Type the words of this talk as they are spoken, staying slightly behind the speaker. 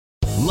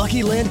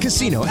Lucky Land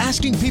Casino,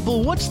 asking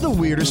people, what's the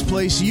weirdest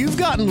place you've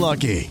gotten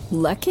lucky?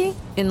 Lucky?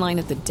 In line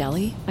at the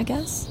deli, I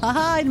guess?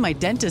 Aha, in my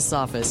dentist's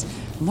office.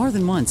 More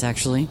than once,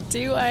 actually.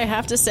 Do I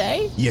have to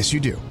say? Yes, you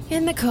do.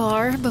 In the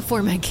car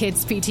before my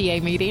kids'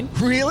 PTA meeting.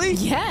 Really?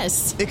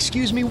 Yes.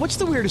 Excuse me, what's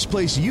the weirdest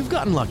place you've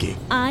gotten lucky?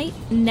 I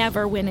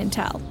never win and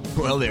tell.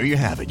 Well, there you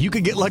have it. You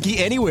can get lucky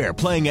anywhere,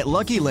 playing at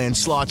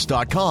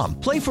LuckyLandSlots.com.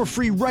 Play for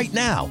free right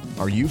now.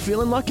 Are you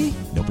feeling lucky?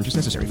 No purchase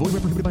necessary. Void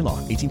where prohibited by law.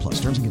 18+.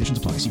 Terms and conditions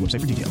apply. See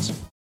website for details.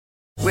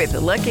 With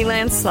the Lucky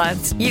Land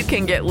Slots, you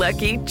can get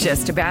lucky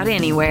just about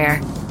anywhere.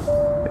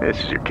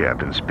 This is your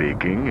captain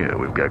speaking.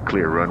 We've got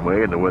clear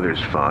runway and the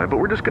weather's fine, but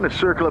we're just going to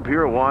circle up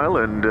here a while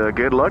and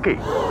get lucky.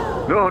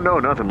 No,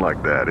 nothing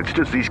like that. It's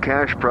just these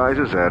cash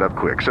prizes add up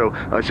quick. So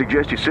I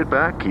suggest you sit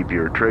back, keep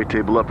your tray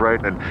table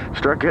upright, and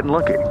start getting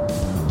lucky.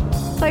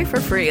 Play for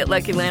free at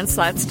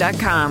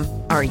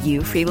LuckyLandSlots.com. Are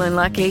you feeling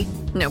lucky?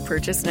 No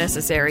purchase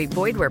necessary.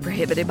 Void where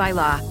prohibited by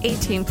law.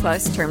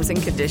 18+ terms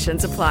and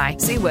conditions apply.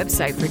 See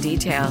website for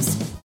details.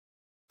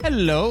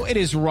 Hello, it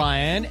is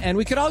Ryan, and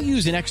we could all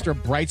use an extra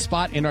bright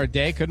spot in our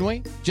day, couldn't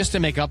we? Just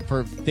to make up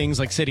for things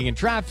like sitting in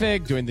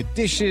traffic, doing the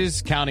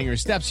dishes, counting your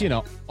steps,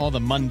 all the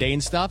mundane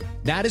stuff.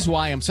 That is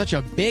why I'm such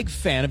a big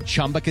fan of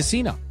Chumba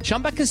Casino.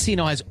 Chumba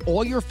Casino has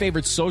all your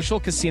favorite social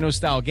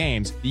casino-style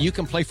games that you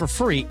can play for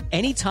free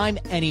anytime,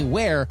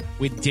 anywhere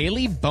with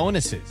daily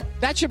bonuses.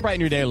 That should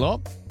brighten your day a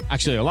little.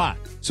 Actually, a lot.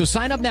 So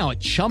sign up now at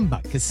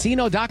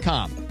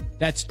ChumbaCasino.com.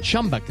 That's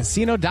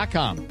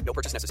ChumbaCasino.com. No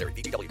purchase necessary.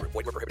 VGW Group.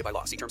 Void where prohibited by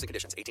law. See terms and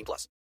conditions.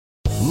 18+.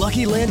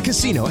 Lucky Land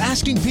Casino,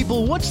 asking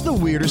people, what's the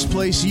weirdest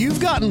place you've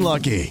gotten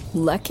lucky?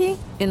 Lucky?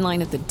 In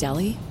line at the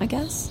deli, I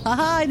guess?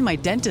 Aha, in my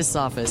dentist's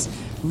office.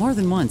 More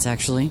than once,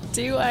 actually.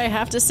 Do I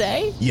have to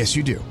say? Yes,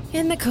 you do.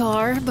 In the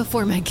car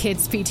before my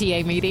kids'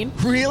 PTA meeting.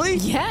 Really?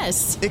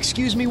 Yes.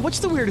 Excuse me, what's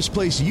the weirdest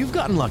place you've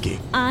gotten lucky?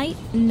 I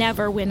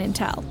never win and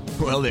tell.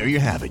 Well, there you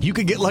have it. You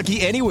can get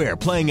lucky anywhere,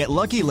 playing at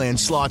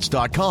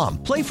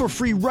LuckyLandSlots.com. Play for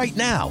free right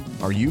now.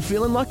 Are you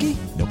feeling lucky?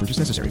 No purchase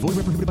necessary. Void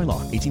where prohibited by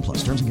law.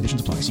 18+. Terms and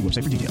conditions apply. See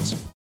website for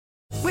details.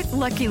 With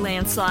Lucky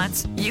Land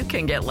Slots, you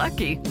can get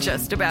lucky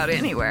just about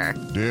anywhere.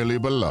 Dearly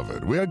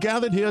beloved, we are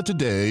gathered here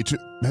today to...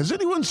 Has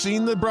anyone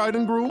seen the bride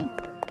and groom?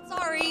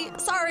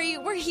 Sorry,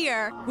 we're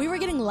here. We were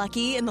getting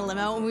lucky in the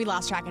limo and we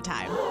lost track of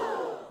time.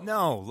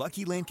 No,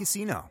 Lucky Land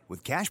Casino,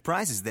 with cash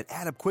prizes that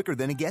add up quicker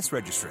than a guest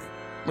registry.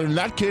 In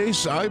that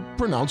case, I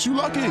pronounce you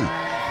lucky.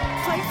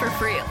 Play for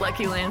free at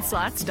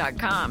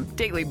LuckyLandSlots.com.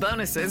 Daily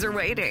bonuses are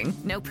waiting.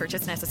 No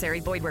purchase necessary.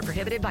 Void where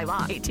prohibited by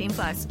law.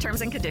 18+.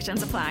 Terms and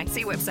conditions apply.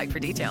 See website for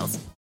details.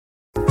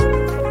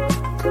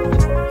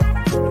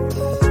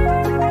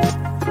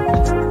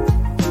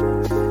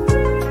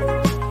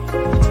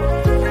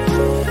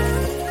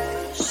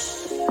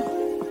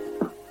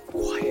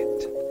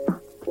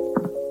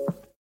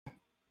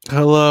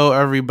 Hello,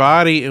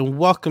 everybody, and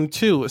welcome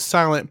to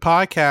Silent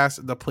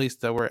Podcast, the place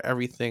that we're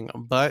everything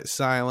but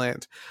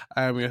silent.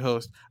 I am your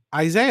host,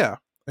 Isaiah,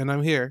 and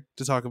I'm here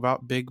to talk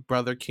about Big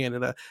Brother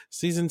Canada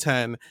Season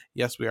 10.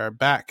 Yes, we are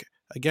back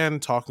again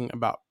talking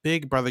about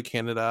Big Brother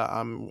Canada.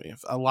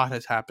 A lot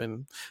has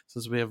happened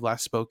since we have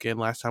last spoken.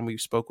 Last time we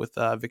spoke with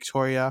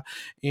Victoria,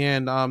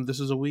 and this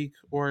is a week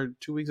or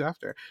 2 weeks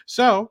after.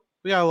 So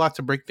we got a lot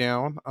to break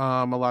down,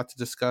 a lot to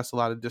discuss, a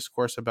lot of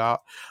discourse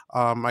about.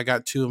 I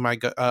got two of my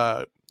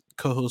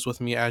co-hosts with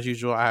me as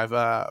usual. I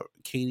have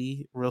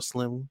Katie, Real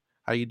Slim.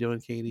 How you doing,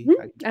 Katie?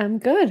 I'm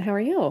good. How are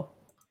you?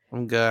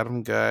 I'm good.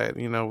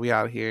 We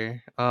out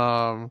here.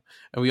 And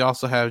we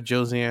also have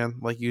Josanne,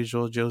 like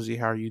usual. Josie,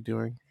 how are you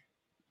doing?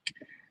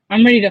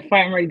 I'm ready to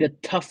fight. I'm ready to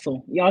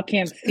tussle. Y'all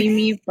can't see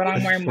me, but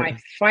I'm wearing my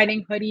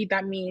fighting hoodie.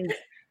 That means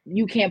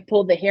you can't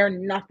pull the hair,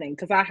 nothing,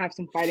 because I have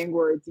some fighting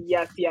words.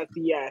 Yes. I'm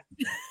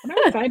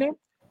excited.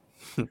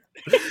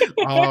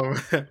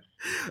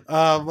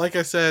 Like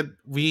I said,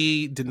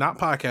 we did not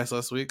podcast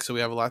last week, so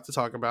we have a lot to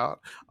talk about.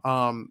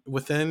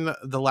 Within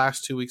the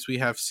last 2 weeks, we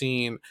have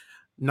seen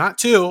not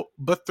two,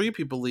 but three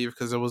people leave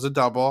because it was a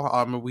double.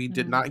 We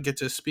did not get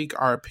to speak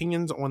our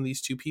opinions on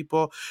these two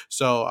people,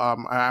 so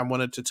I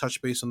wanted to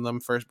touch base on them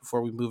first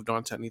before we moved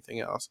on to anything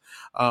else.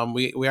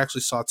 We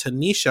actually saw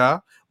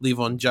Tanisha leave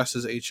on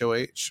Jess's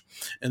HOH,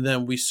 and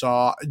then we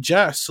saw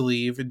Jess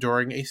leave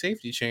during a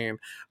safety chain.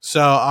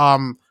 So,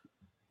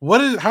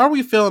 how are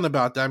we feeling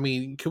about that? I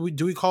mean,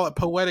 do we call it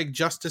poetic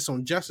justice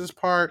on Jess's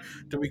part?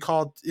 Do we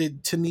call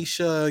it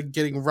Tanisha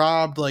getting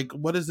robbed? Like,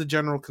 what is the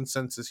general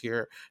consensus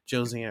here,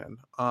 Josanne,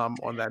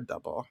 on that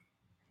double?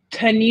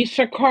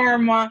 Tanisha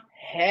karma.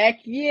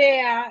 Heck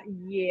yeah.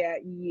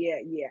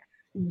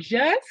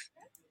 Jess,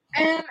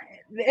 and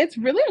it's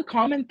really a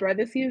common thread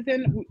this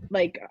season.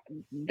 Like,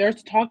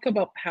 there's talk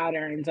about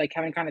patterns, like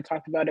Kevin kind of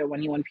talked about it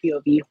when he won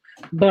POV,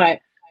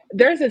 but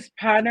there's this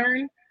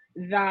pattern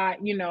that,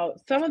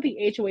 some of the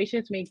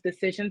HOHs make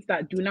decisions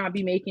that do not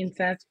be making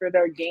sense for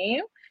their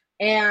game.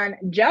 And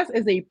Jess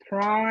is a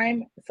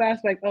prime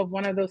suspect of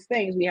one of those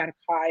things. We had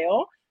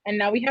Kyle, and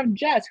now we have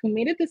Jess, who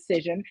made a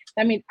decision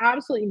that made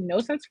absolutely no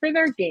sense for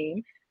their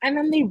game. and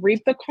then they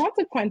reap the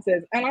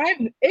consequences.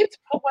 And it's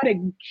poetic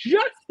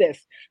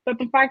justice that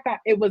the fact that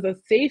it was a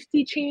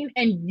safety chain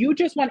and you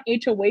just won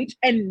HOH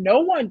and no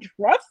one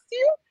trusts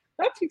you,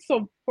 that speaks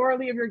so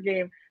poorly of your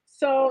game.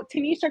 So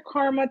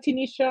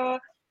Tanisha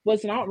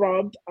was not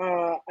robbed,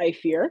 I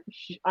fear.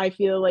 I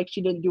feel like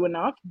she didn't do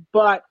enough,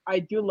 but I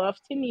do love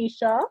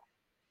Tanisha.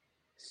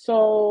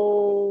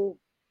 So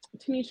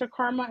Tanisha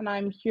Karma, and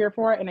I'm here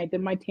for it, and I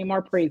did my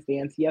Tamar praise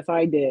dance. Yes,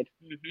 I did.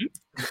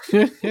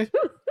 Mm-hmm.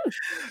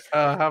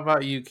 How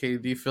about you,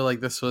 Kate? Do you feel like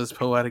this was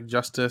poetic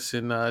justice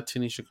in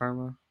Tanisha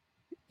Karma?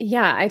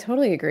 Yeah, I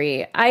totally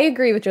agree. I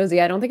agree with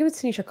Josie. I don't think it was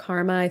Tanisha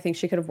Karma. I think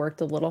she could have worked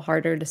a little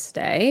harder to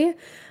stay.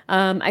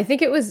 I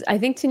think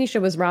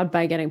Tanisha was robbed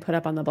by getting put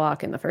up on the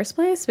block in the first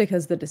place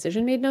because the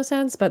decision made no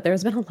sense. But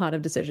there's been a lot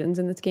of decisions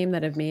in this game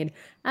that have made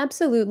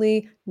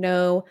absolutely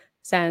no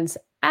sense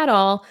at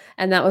all,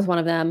 and that was one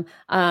of them.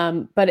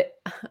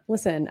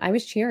 Listen, I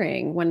was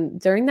cheering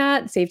during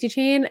that safety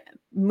chain.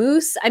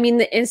 Moose, I mean,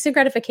 the instant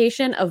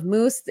gratification of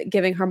Moose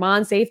giving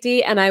Herman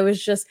safety, and I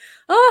was just,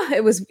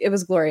 it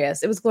was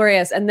glorious. It was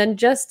glorious. And then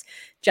just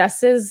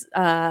Jess's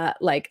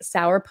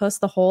sourpuss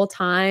the whole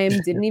time,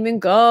 didn't even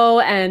go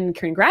and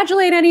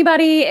congratulate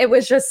anybody. It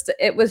was just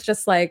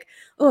like,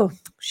 oh,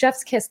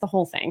 chef's kiss, the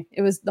whole thing.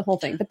 It was the whole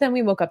thing. But then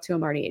we woke up to a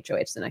Marty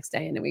HOH the next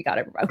day, and then we got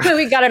it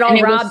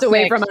all robbed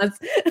away from us.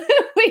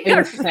 We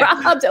got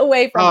robbed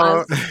away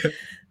from us.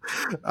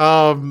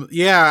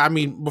 Yeah, I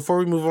mean, before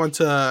we move on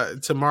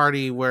to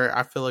Marty, where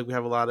I feel like we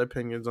have a lot of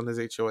opinions on his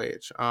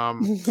HOH.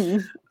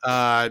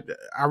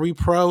 Are we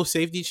pro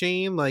safety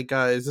chain? Like,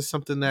 is this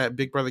something that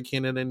Big Brother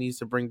Canada needs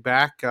to bring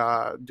back?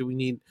 Do we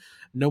need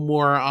no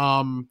more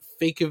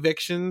fake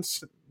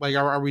evictions? Like,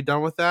 are we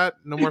done with that?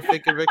 No more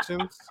fake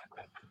evictions?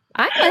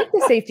 I like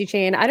the safety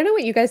chain. I don't know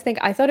what you guys think.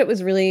 I thought it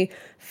was really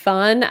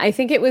fun. I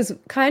think it was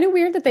kind of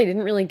weird that they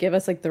didn't really give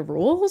us like the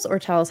rules or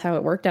tell us how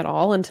it worked at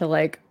all until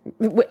they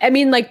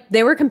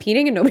were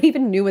competing and nobody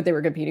even knew what they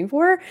were competing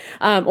for,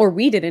 or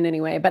we didn't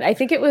anyway. But I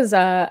think it was,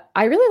 I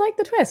really liked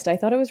the twist. I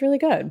thought it was really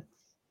good.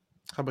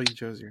 How about you,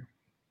 Josie?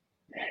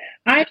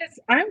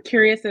 I'm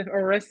curious if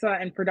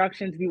Arissa and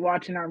productions be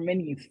watching our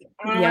minis.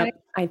 I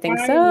think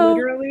so. I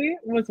literally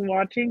was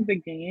watching the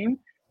game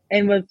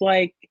and was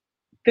like,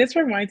 this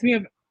reminds me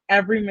of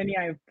every mini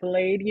I've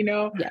played,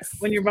 yes.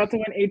 When you're about to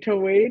win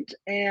HOH,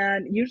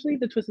 and usually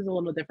the twist is a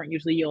little different.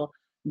 Usually you'll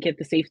get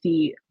the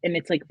safety and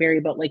it's like very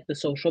about like the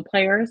social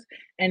players.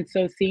 And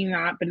so seeing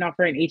that, but not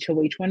for an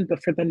HOH one,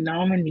 but for the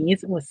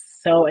nominees, it was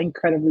so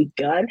incredibly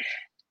good.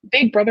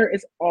 Big Brother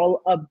is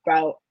all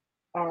about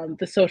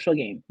the social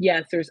game.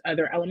 Yes, there's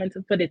other elements,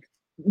 but it's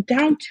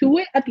down to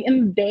it at the end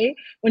of the day.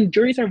 When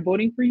juries are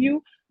voting for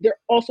you, they're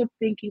also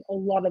thinking a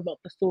lot about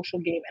the social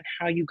game and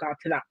how you got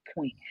to that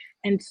point.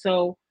 And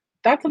so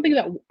that's something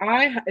that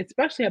I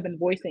especially have been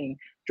voicing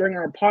during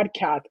our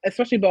podcast,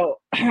 especially about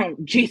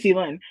JC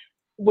Lynn,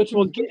 which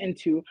we'll get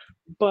into.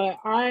 But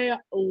I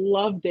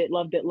loved it.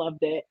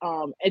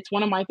 It's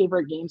one of my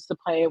favorite games to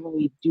play when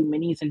we do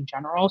minis in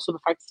general. So the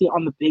fact to see it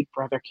on the Big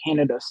Brother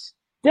Canada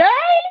stage,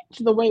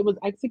 the way it was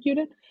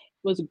executed,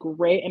 was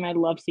great. And I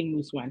love seeing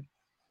Moose win.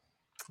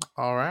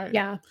 All right.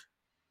 Yeah.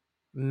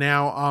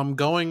 Now,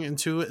 going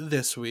into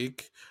this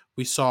week,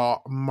 we saw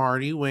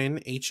Marty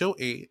win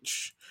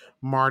HOH.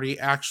 Marty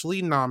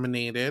actually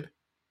nominated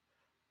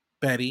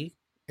Betty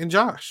and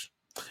Josh.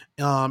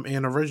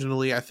 And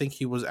originally, I think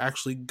he was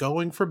actually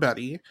going for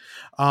Betty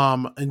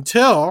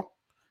until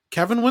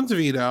Kevin wins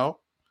veto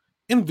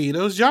and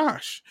vetoes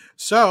Josh.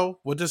 So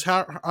what does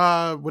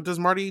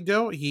Marty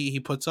do? He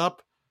puts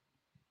up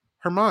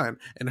Herman,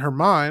 and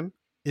Herman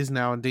is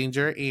now in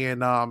danger.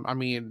 And I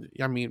mean,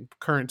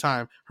 current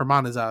time,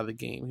 Herman is out of the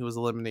game. He was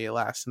eliminated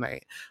last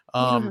night.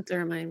 You don't have to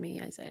remind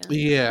me, Isaiah.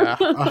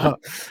 Yeah.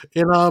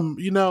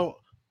 And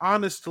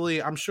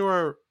honestly, I'm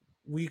sure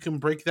we can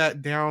break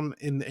that down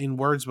in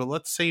words, but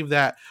let's save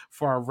that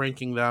for our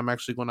ranking that I'm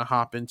actually going to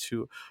hop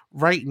into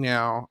right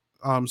now.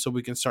 So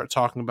we can start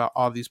talking about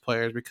all these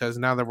players, because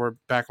now that we're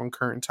back on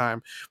current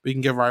time, we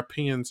can give our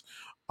opinions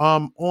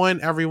on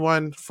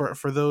everyone.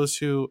 For those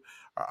who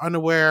are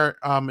unaware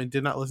and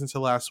did not listen to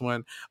the last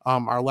one,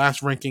 our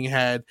last ranking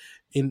had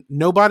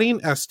nobody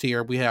in S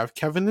tier. We have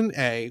Kevin in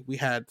A, we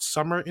had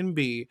Summer in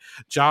B,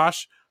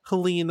 Josh,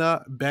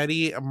 Helena,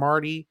 Betty,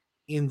 Marty,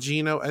 and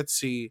Gino at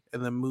C,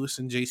 and then Moose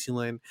and JC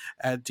Lynn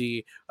at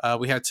D.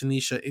 We had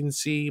Tanisha in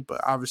C, but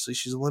obviously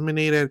she's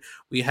eliminated.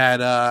 We had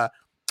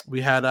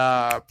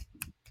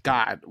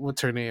God,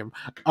 what's her name?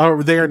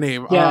 Oh, their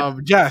name. Yeah.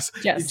 Jess.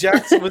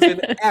 Jess was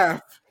in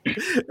F.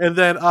 And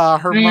then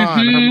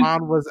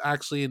Herman was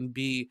actually in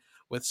B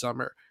with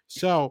Summer.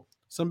 So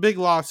some big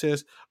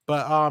losses,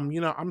 but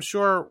I'm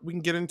sure we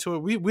can get into it.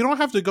 We don't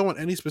have to go in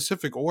any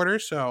specific order,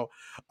 so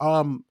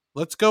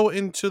let's go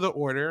into the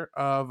order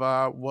of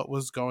what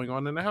was going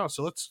on in the house.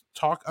 So let's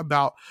talk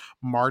about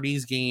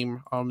Marty's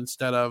game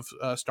instead of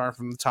starting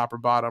from the top or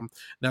bottom.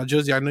 Now,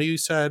 Josie, I know you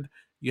said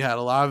you had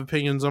a lot of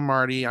opinions on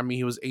Marty. I mean,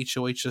 he was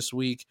HOH this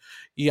week.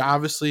 He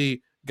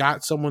obviously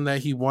got someone that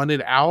he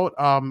wanted out.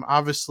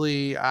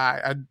 Obviously,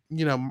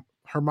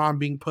 her mom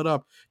being put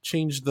up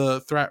changed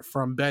the threat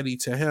from Betty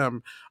to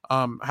him.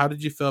 How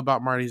did you feel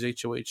about Marty's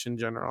HOH in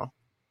general?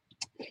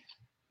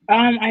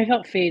 I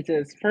felt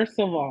phases. First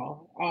of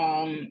all,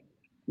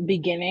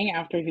 beginning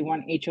after he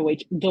won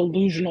HOH,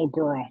 delusional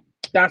girl.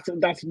 That's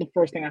the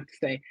first thing I have to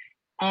say.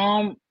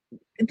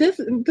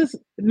 This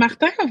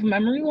Martin have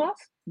memory loss?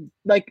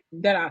 Like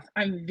dead ass.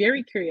 I'm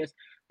very curious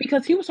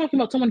because he was talking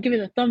about someone giving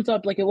a thumbs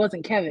up like it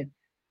wasn't Kevin.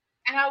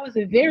 And I was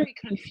very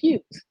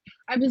confused.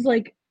 I was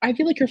like, I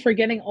feel like you're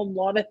forgetting a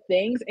lot of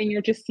things and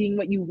you're just seeing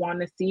what you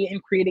want to see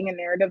and creating a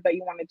narrative that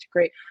you wanted to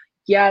create.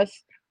 Yes,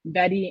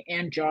 Betty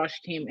and Josh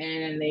came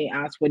in and they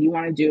asked, what do you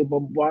want to do? Blah,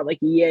 blah, blah. Like,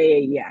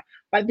 yeah.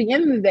 But at the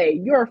end of the day,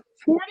 you're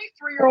a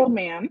 43-year-old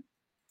man.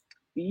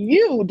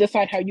 You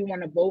decide how you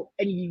want to vote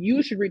and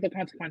you should reap the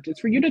consequences.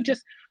 For you to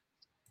just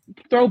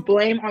throw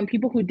blame on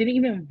people who didn't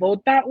even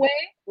vote that way,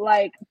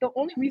 like the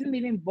only reason they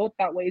didn't vote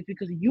that way is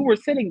because you were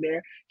sitting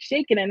there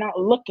shaking and not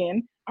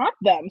looking at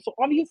them. So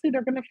obviously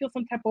they're going to feel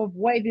some type of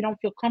way. They don't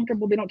feel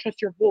comfortable. They don't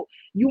trust your vote.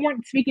 You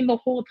weren't speaking the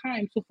whole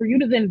time. So for you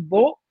to then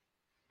vote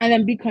and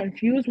then be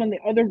confused when the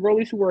other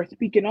girlies who were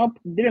speaking up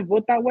didn't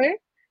vote that way,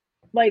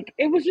 like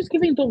it was just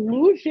giving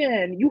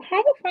delusion. You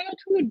have a final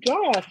two with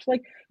Josh.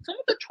 Like some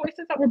of the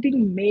choices that were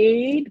being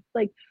made,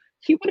 like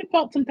he would have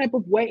felt some type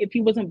of way if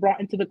he wasn't brought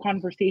into the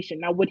conversation.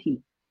 Now, would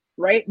he?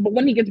 Right? But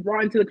when he gets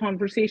brought into the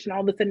conversation,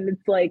 all of a sudden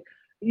it's like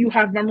you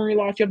have memory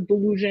loss, you have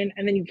delusion,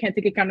 and then you can't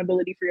take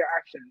accountability for your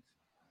actions.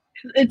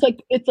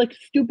 It's like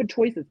stupid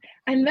choices.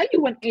 And then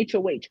you went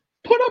HOH.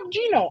 Put up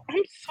Gino.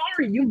 I'm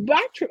sorry. You've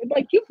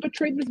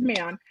betrayed this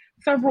man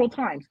several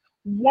times.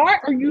 Why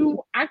are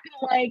you acting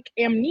like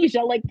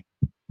amnesia? Like,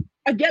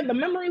 again, the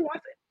memory loss,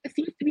 it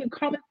seems to be a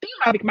common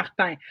theme with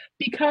Martin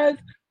because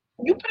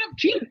you put up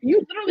Gino.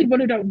 You literally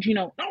voted out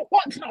Gino not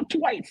once, not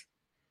twice.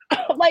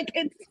 Like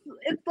it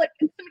doesn't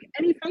make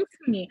any sense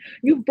to me.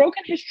 You've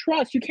broken his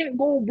trust. You can't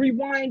go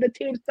rewind the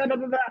tapes.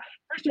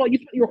 First of all, you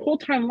spent your whole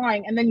time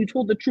lying, and then you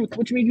told the truth,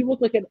 which made you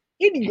look like an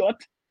idiot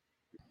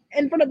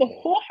in front of the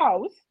whole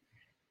house.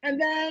 And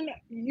then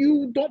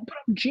you don't put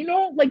up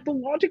Gino. Like the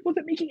logic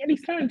wasn't making any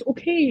sense.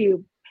 Okay,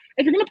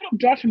 if you're gonna put up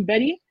Josh and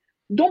Betty,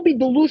 don't be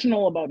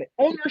delusional about it.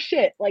 Own your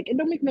shit. Like it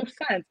don't make no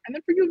sense. And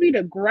then for you to be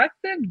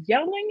aggressive,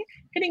 yelling,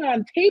 hitting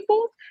on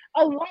tables,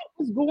 a lot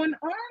was going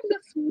on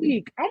this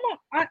week.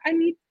 I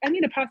need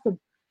to pass the,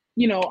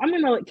 I'm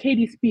gonna let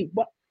Katie speak,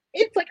 but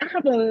it's like I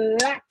have a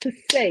lot to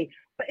say.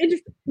 But it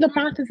just the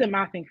math isn't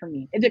mathing for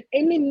me. It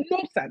made no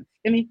sense.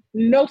 It made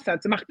no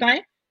sense.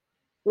 Martin,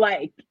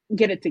 like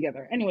get it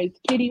together. Anyways,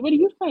 Katie, what do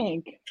you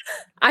think?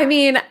 I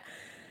mean,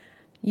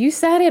 you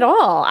said it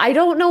all. I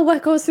don't know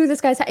what goes through this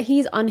guy's head.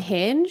 He's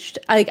unhinged.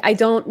 Like, I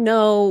don't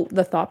know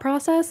the thought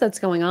process that's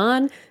going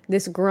on.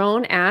 This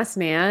grown-ass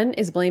man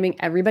is blaming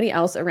everybody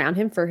else around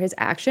him for his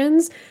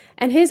actions,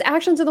 and his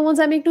actions are the ones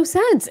that make no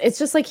sense. It's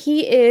just like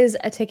he is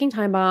a ticking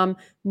time bomb.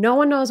 No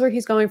one knows where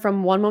he's going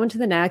from one moment to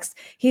the next.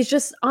 He's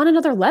just on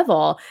another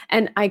level,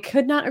 and I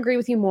could not agree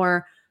with you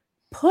more.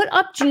 Put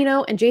up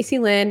Gino and JC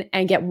Lynn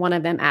and get one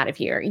of them out of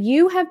here.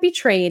 You have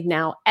betrayed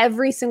now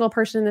every single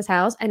person in this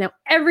house, and now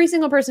every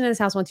single person in this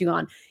house wants you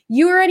gone.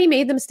 You already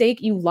made the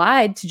mistake. You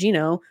lied to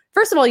Gino.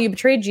 First of all, you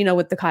betrayed Gino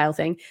with the Kyle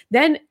thing.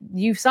 Then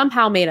you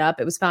somehow made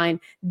up. It was fine.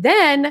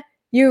 Then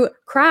you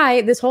cry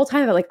this whole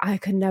time about like, I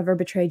could never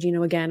betray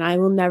Gino again. I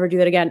will never do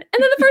that again.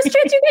 And then the first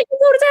chance you get, you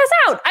vote his ass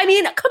out. I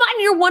mean, come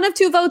on, you're one of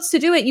two votes to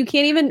do it. You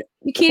can't even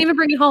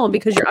bring it home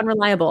because you're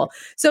unreliable.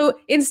 So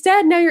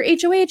instead, now you're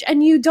HOH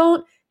and you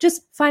don't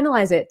just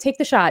finalize it. Take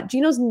the shot.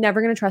 Gino's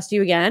never going to trust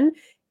you again.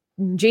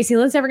 JC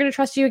Lynn's never going to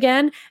trust you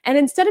again. And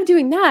instead of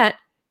doing that,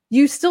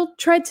 you still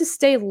tried to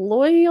stay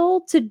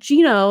loyal to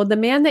Gino, the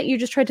man that you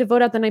just tried to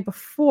vote out the night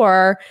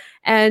before,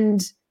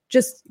 and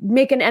just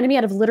make an enemy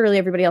out of literally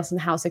everybody else in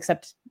the house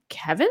except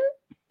Kevin,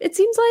 it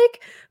seems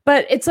like.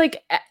 But it's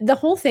like the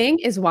whole thing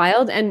is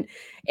wild. And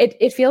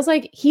it feels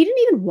like he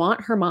didn't even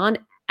want Herman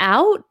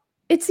out.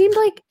 It seemed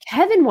like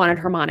Kevin wanted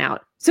Herman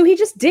out. So he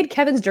just did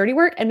Kevin's dirty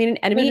work and made an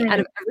enemy out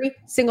of every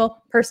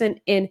single person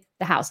in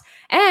the house.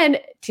 And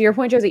to your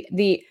point, Josie,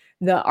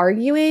 the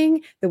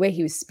arguing, the way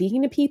he was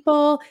speaking to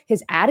people,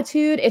 his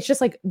attitude, it's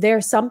just like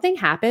there's something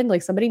happened.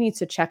 Like somebody needs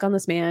to check on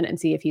this man and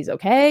see if he's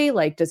okay.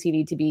 Like, does he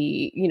need to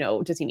be,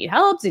 does he need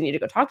help? Does he need to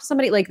go talk to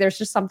somebody? Like there's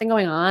just something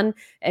going on.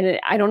 And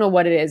I don't know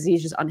what it is.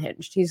 He's just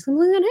unhinged. He's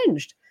completely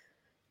unhinged.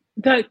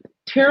 The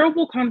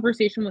terrible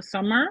conversation with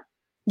Summer.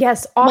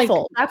 Yes,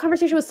 awful. That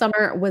conversation with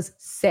Summer was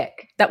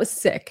sick. That was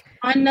sick.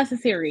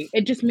 Unnecessary.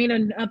 It just made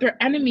another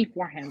enemy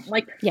for him.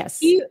 Like, yes,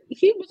 he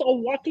was a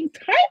walking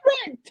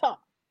tyrant.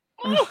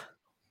 Oh,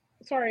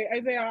 sorry,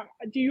 Isaiah.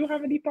 Do you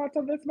have any thoughts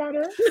on this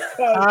matter?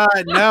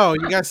 No,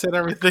 you guys said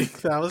everything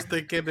I was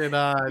thinking, and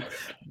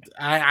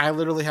I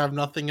literally have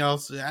nothing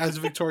else. As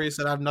Victoria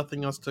said, I have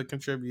nothing else to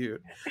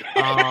contribute.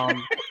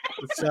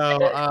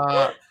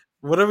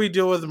 What do we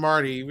do with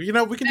Marty? We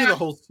can do the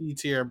whole C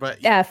tier, but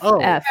F.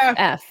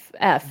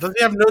 Does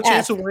he have no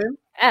chance to win?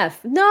 F.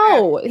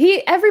 No.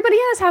 Everybody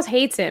in his house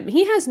hates him.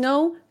 He has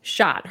no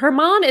shot.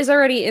 Herman is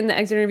already in the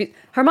exit interview.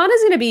 Herman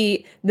is going to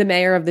be the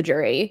mayor of the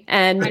jury,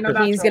 and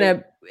he's going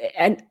to,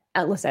 and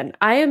listen,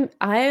 I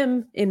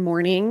am in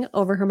mourning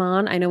over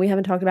Herman. I know we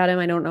haven't talked about him.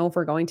 I don't know if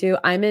we're going to.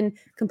 I'm in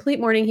complete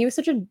mourning. He was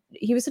such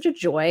a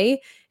joy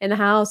in the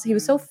house. He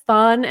was so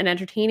fun and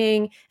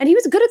entertaining, and he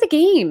was good at the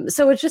game.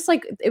 So it's just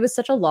like it was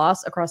such a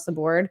loss across the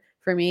board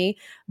for me.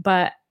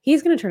 But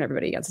he's going to turn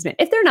everybody against his man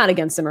if they're not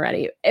against him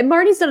already. And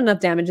Marty's done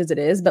enough damage as it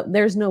is, but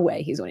there's no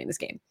way he's winning this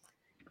game.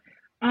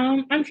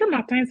 I'm sure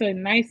Martin's a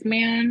nice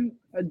man,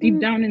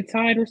 deep down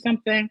inside or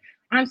something.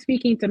 I'm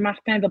speaking to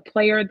Martin, the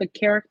player, the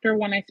character,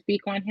 when I speak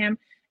on him,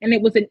 and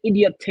it was an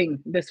idiot thing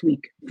this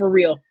week. For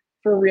real.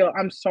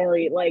 I'm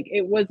sorry. Like,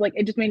 it was like,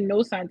 it just made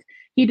no sense.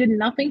 He did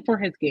nothing for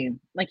his game.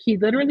 Like, he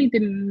literally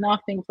did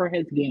nothing for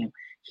his game.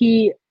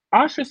 He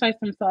ostracized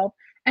himself.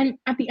 And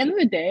at the end of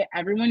the day,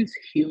 everyone's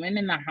human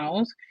in the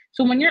house.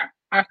 So when you're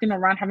acting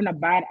around having a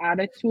bad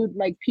attitude,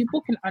 like,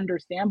 people can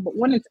understand. But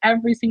when it's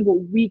every single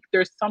week,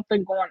 there's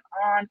something going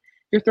on.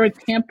 You're throwing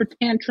temper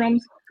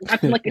tantrums,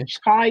 acting like a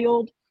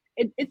child.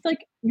 It's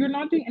like you're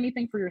not doing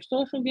anything for your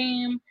social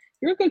game.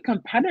 You're a good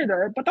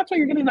competitor, but that's why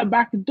you're getting the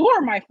back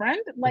door, my friend.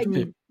 Like,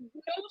 no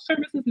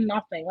service is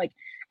nothing. Like,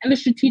 and the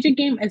strategic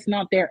game is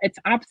not there. It's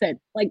absent.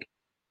 Like,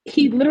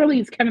 he literally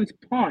is Kevin's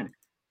pawn.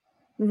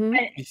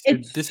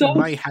 It's this so is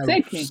my house.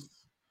 sickening.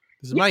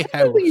 This is my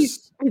Literally,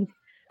 house.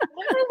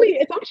 literally,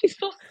 it's actually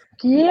so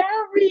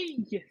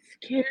scary.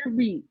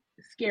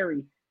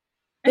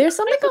 There's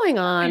something going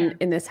on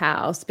in this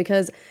house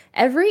because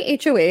every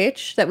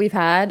HOH that we've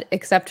had,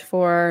 except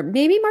for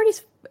maybe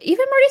Marty's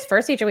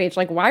first HOH,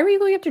 like, why were you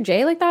going after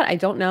Jay like that? I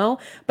don't know.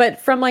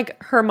 But from like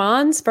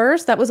Herman's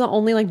first, that was the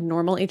only like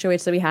normal HOH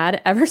that we had.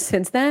 Ever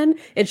since then,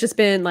 it's just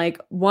been like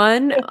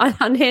one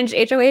unhinged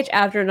HOH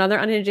after another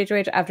unhinged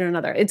HOH after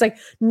another. It's like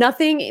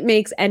nothing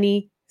makes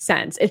any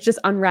sense. It's just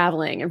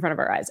unraveling in front of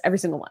our eyes, every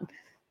single one.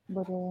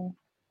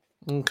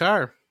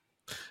 Okay.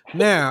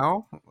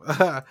 Now,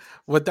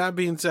 with that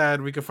being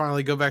said, we can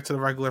finally go back to the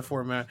regular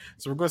format.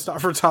 So we're going to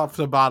start from top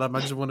to bottom.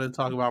 I just wanted to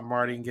talk about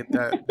Marty and get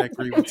that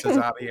grievances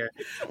out of here.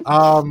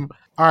 All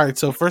right.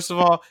 So first of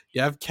all,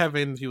 you have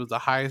Kevin. He was the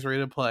highest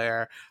rated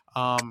player.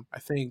 I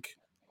think,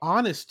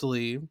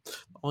 honestly,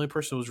 the only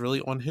person who was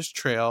really on his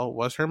trail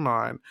was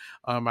Herman.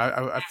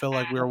 I feel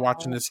like we were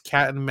watching this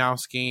cat and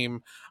mouse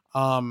game.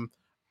 I'm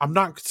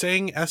not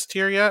saying S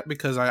tier yet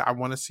because I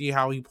want to see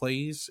how he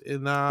plays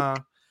in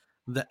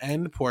the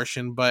end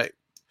portion, but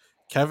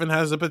Kevin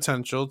has the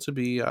potential to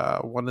be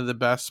one of the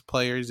best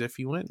players if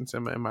he wins,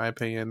 in my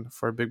opinion,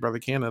 for Big Brother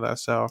Canada.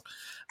 So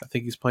I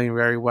think he's playing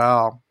very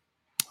well.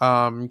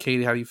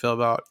 Katie, how do you feel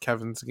about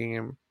Kevin's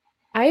game?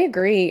 I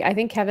agree. I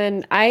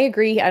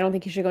agree. I don't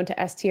think he should go into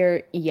S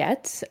tier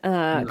yet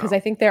because I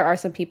think there are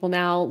some people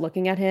now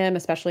looking at him,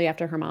 especially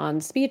after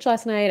Herman's speech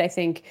last night. I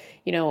think,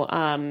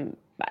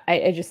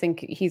 I just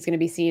think he's going to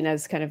be seen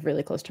as kind of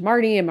really close to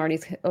Marty, and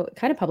Marty's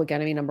kind of public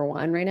enemy number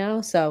one right now.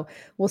 So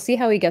we'll see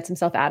how he gets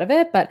himself out of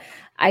it. But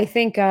I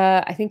think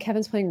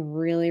Kevin's playing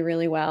really,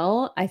 really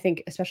well. I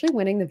think especially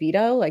winning the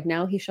veto, like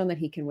now he's shown that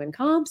he can win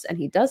comps and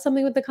he does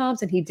something with the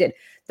comps, and he did.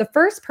 The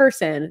first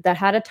person that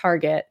had a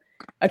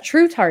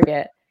true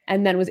target,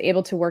 and then was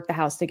able to work the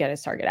house to get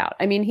his target out.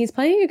 I mean, he's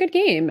playing a good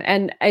game,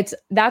 and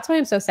that's why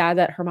I'm so sad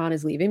that Herman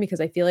is leaving, because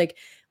I feel like,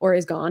 or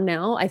is gone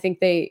now. I think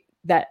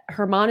that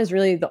Herman is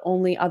really the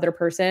only other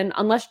person,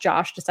 unless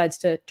Josh decides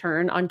to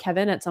turn on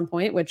Kevin at some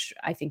point, which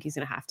I think he's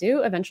going to have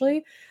to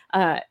eventually,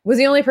 was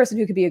the only person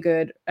who could be a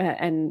good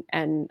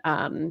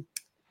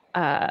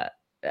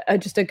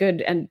just a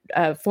good and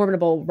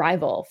formidable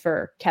rival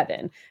for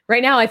Kevin.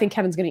 Right now, I think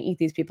Kevin's going to eat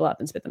these people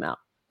up and spit them out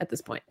at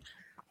this point.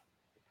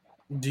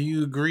 Do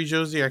you agree,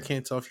 Josie? I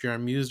can't tell if you're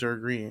amused or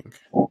agreeing.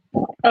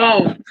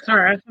 Oh,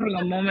 sorry. I was having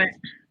a moment.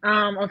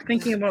 I was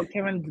thinking about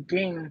Kevin's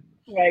game,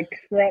 like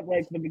throughout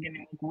like the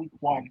beginning of week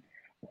one.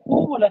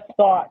 Who would have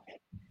thought?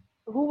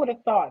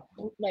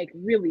 Like,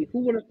 really, who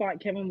would have thought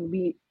Kevin would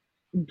be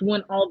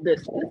doing all this?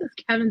 This is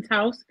Kevin's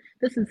house.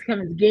 This is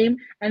Kevin's game,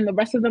 and the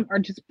rest of them are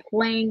just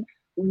playing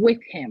with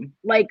him.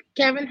 Like,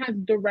 Kevin has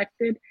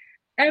directed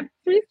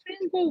every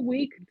single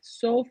week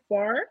so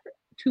far,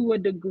 to a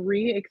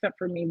degree, except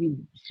for maybe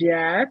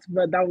Jess,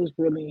 but that was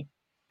really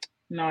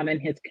not in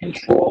his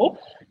control.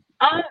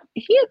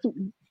 He has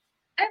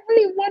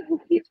everyone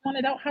who he's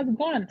wanted out has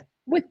gone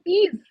with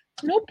ease,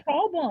 no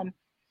problem.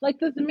 Like,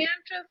 this man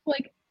just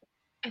like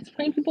is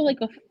playing people like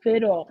a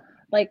fiddle.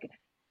 Like,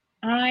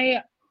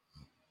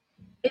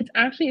 it's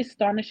actually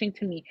astonishing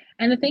to me.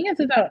 And the thing is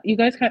that you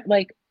guys kind of,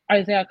 like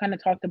Isaiah kind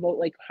of talked about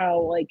like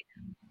how, like,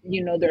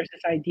 there's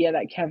this idea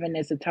that Kevin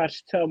is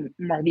attached to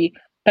Marty.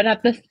 But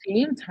at the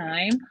same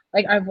time,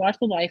 like, I've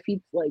watched the live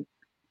feeds like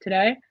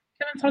today.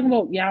 Kevin's talking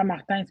about,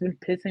 Martin's been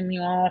pissing me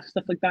off,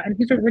 stuff like that. And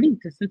he's already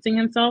distancing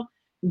himself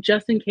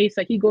just in case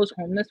that he goes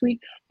home this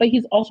week. But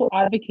he's also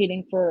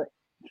advocating for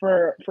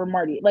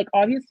Marty. Like,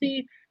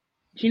 obviously,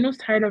 Gino's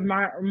tired of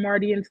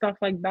Marty and stuff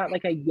like that.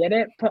 Like, I get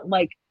it. But,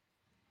 like,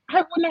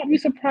 I would not be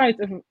surprised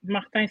if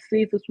Martin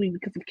stays this week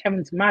because of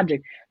Kevin's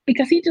magic.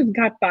 Because he just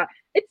got that.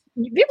 They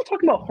were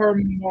talking about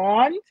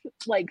Herman's,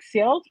 like,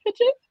 sales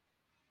pitches.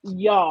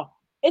 Yeah.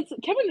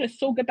 Kevin is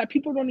so good that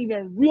people don't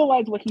even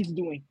realize what he's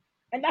doing.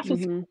 And that's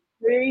what's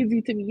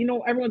crazy to me. You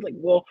know, everyone's like,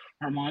 well,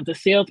 Armand's a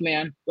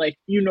salesman. Like,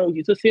 you know,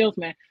 he's a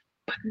salesman.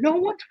 But no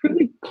one's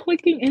really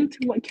clicking into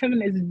what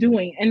Kevin is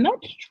doing. And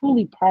that's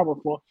truly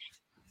powerful.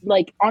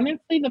 Like,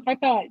 honestly, the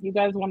fact that you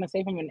guys want to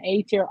save him an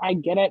A tier, I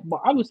get it.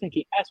 But I was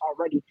thinking S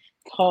already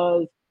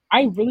because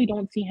I really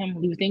don't see him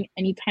losing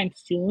anytime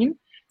soon.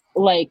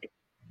 Like,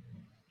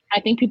 I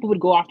think people would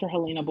go after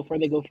Helena before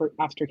they go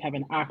after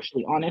Kevin,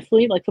 actually,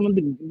 honestly. Like, some of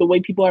the way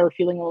people are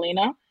feeling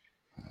Helena.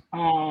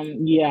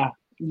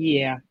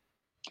 Yeah.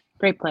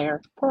 Great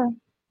player. Pearl.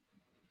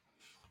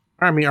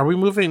 I mean, are we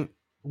moving?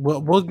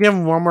 We'll give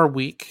him one more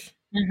week.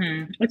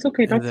 Mm-hmm. It's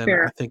okay. That's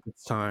fair. I think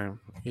it's time.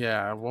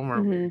 Yeah, one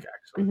more week,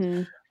 actually.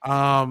 Mm-hmm.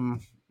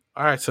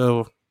 All right,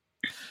 so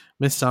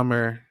Miss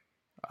Summer,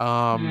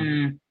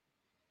 playing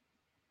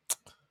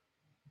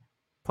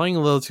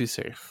a little too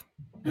safe,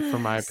 for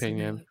my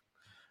opinion.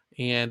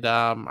 And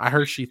I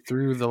heard she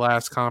threw the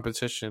last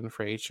competition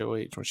for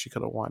HOH when she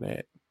could have won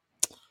it.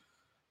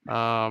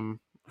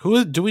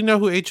 Who do we know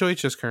who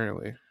HOH is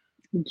currently?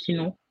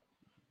 Gino.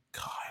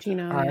 God.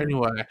 Gino. All right,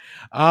 anyway.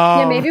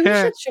 Yeah, maybe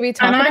should we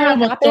talk about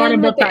what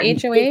happened with the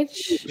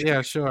HOH?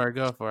 Yeah, sure.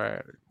 Go for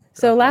it.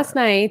 So last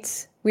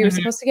night we were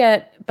supposed to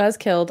get Buzz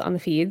killed on the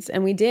feeds,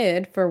 and we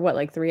did for what,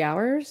 like 3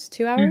 hours,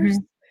 2 hours?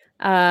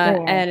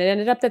 And it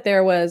ended up that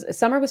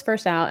Summer was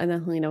first out, and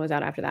then Helena was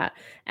out after that.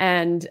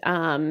 And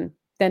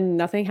then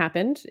nothing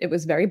happened. It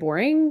was very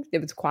boring. It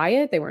was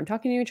quiet. They weren't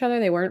talking to each other.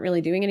 They weren't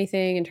really doing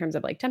anything in terms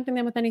of like tempting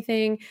them with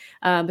anything.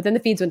 But then the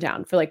feeds went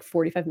down for like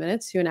 45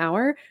 minutes to an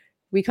hour.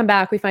 We come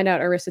back, we find out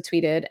Arissa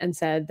tweeted and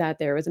said that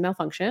there was a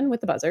malfunction with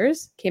the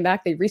buzzers. Came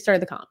back, they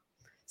restarted the comp.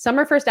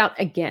 Summer first out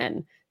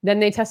again. Then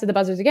they tested the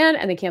buzzers again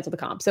and they canceled the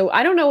comp. So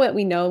I don't know what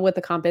we know what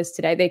the comp is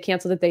today. They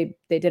canceled it.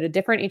 They did a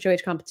different HOH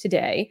comp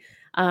today.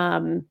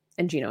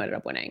 And Gino ended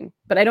up winning.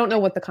 But I don't know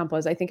what the comp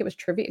was. I think it was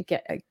trivia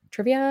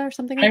or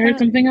something like that. I heard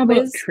something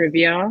about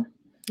trivia.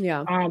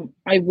 Yeah.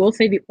 I will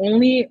say the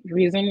only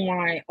reason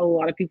why a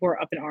lot of people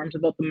are up in arms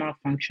about the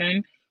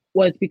malfunction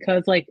was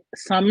because like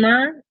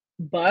Summer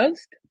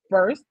buzzed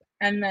first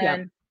and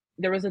then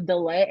there was a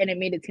delay and it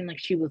made it seem like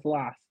she was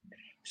last.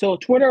 So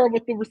Twitter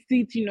with the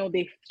receipts, you know,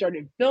 they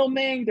started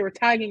filming, they were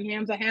tagging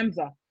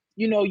Hamza.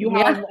 You know, you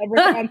have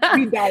Arissa on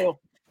speed dial.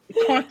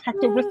 Contact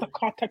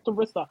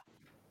Arissa.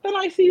 Then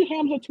I see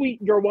Hamza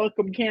tweet, "You're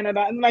welcome,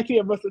 Canada," and then I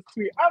see Arissa's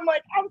tweet. I'm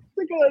like, I'm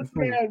sick of this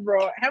man,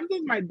 bro.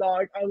 Hamza's my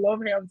dog. I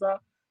love Hamza.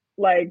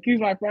 Like, he's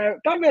my friend.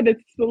 That man is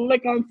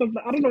slick on something.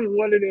 I don't know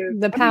what it is.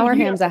 The power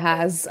Hamza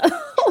has.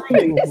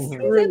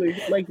 really,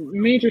 like,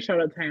 major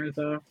shout out to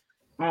Hamza.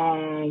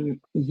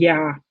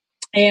 Yeah.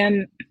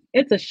 And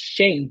it's a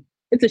shame.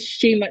 It's a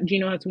shame that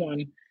Gino has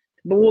won.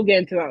 But we'll get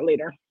into that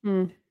later.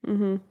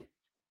 Mm-hmm.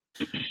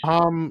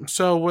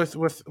 So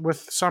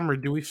with Summer,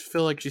 do we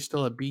feel like she's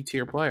still a B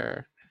tier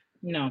player?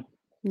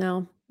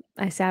 No,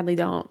 I sadly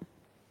don't.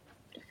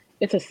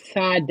 It's a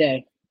sad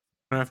day.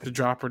 I have to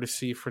drop her to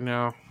C for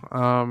now.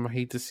 I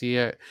hate to see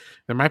it.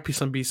 There might be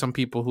some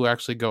people who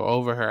actually go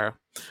over her.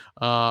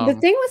 The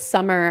thing with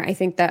Summer, I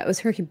think that was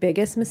her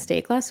biggest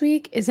mistake last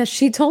week, is that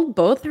she told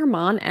both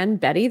Herman and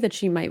Betty that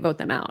she might vote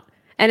them out.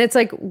 And it's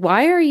like,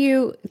 why are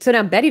you... So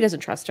now Betty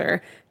doesn't trust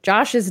her.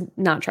 Josh is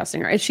not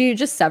trusting her. She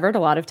just severed a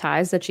lot of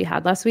ties that she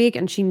had last week.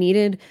 And she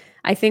needed,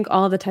 I think,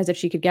 all of the ties that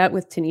she could get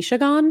with Tanisha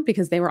gone,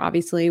 because they were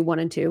obviously 1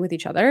 and 2 with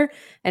each other.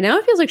 And now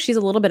it feels like she's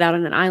a little bit out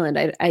on an island.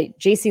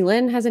 JC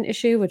Lynn has an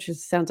issue, which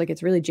sounds like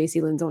it's really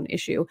JC Lynn's own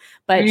issue.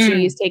 But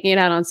she's taking it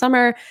out on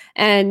Summer.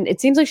 And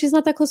it seems like she's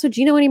not that close with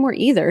Gino anymore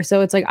either.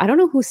 So it's like, I don't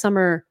know who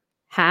Summer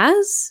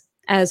has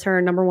as her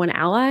number 1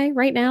 ally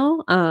right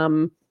now.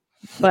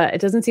 But it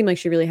doesn't seem like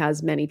she really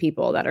has many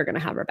people that are going to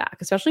have her back,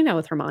 especially now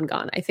with Herman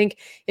gone. I think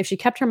if she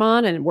kept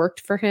Herman and worked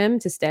for him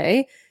to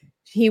stay,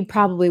 he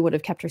probably would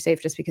have kept her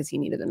safe just because he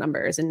needed the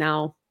numbers. And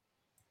now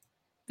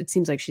it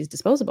seems like she's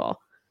disposable.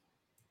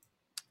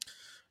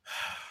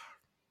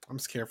 I'm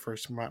scared for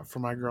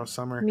my girl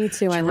Summer. Me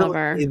too. I love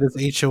her.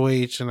 This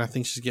HOH, and I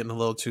think she's getting a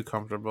little too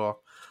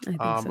comfortable. I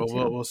think so but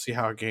too. we'll see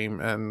how a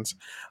game ends.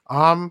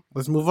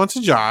 Let's move on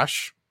to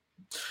Josh.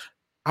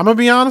 I'm gonna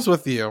be honest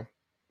with you.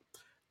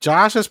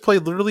 Josh has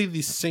played literally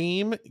the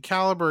same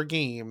caliber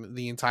game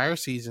the entire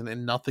season,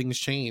 and nothing's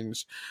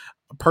changed.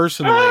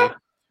 Personally,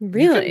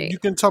 really, you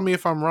can tell me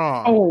if I'm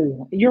wrong.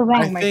 Oh, you're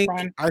wrong, my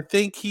friend. I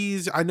think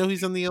I know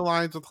he's in the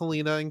alliance with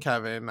Helena and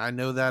Kevin. I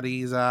know that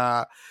he's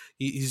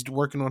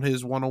working on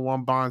his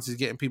 101 bonds. He's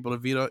getting people to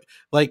veto.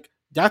 Like,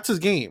 that's his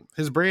game.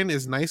 His brand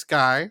is nice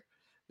guy.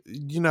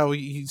 You know,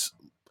 he's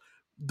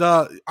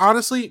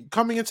honestly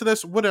coming into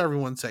this, what did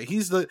everyone say?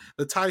 He's the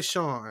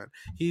Tyshawn.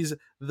 He's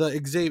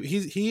the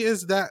Xavier. He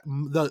is that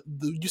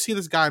you see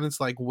this guy and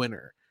it's like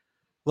winner.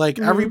 Like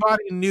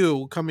everybody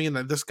knew coming in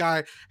that this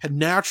guy had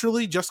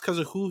naturally, just because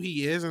of who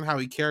he is and how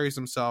he carries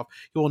himself,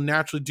 he will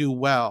naturally do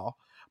well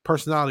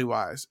personality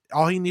wise.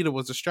 All he needed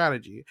was a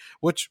strategy,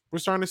 which we're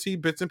starting to see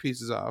bits and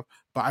pieces of.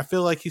 But I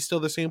feel like he's still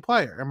the same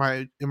player. Am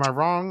I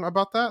wrong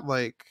about that?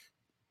 Like,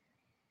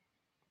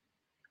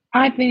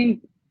 I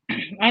think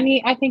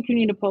you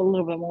need to put a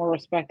little bit more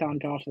respect on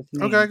Josh's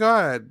name. Okay, go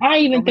ahead. I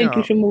even think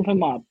you should move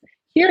him up.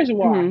 Here's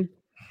why.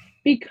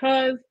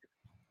 because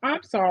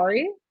I'm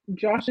sorry,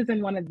 Josh is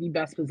in one of the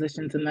best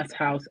positions in this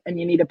house, and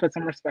you need to put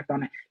some respect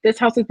on it. This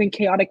house has been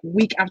chaotic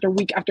week after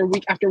week after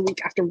week after week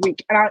after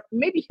week. And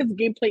maybe his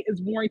gameplay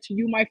is boring to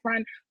you, my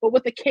friend, but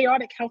with a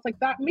chaotic house like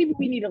that, maybe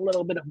we need a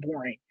little bit of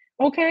boring.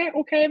 Okay,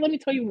 let me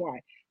tell you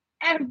why.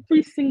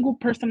 Every single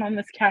person on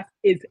this cast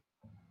is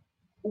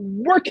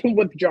working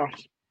with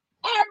Josh.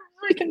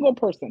 Every single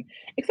person,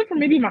 except for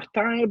maybe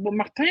Martin, but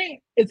Martin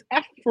is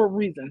F for a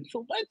reason.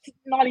 So let's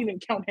not even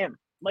count him.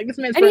 Like this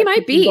man's and he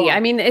might be. I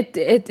mean,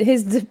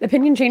 his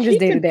opinion changes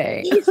day to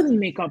day. Easily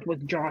make up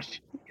with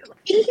Josh.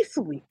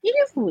 Easily.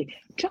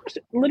 Josh,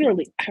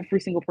 literally every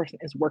single person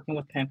is working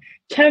with him.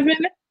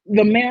 Kevin,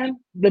 the man,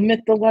 the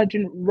myth, the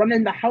legend,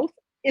 running the house,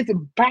 is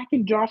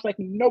backing Josh like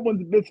no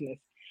one's business.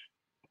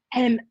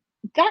 And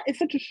that is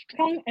such a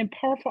strong and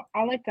powerful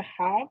ally to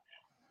have.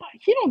 But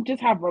he don't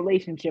just have a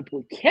relationship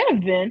with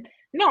Kevin,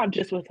 not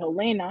just with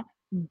Helena.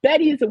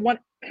 Betty is the one.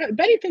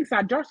 Betty thinks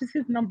that Josh is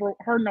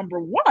her number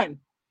one.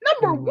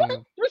 Number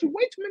one. There's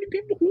way too many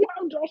people who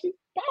have Josh's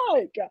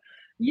back.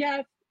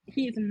 Yes,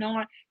 he's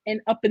not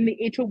up in the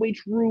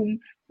HOH room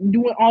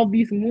doing all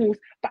these moves.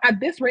 But at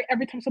this rate,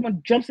 every time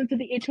someone jumps into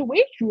the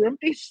HOH room,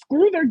 they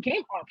screw their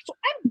game up. So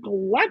I'm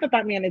glad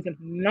that man has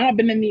not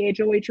been in the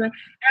HOH room. And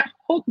I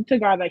hope to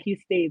God that he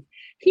stays.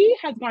 He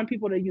has gotten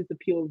people to use the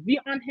POV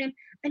on him,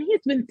 and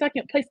he's been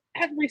second place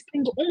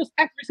almost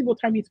every single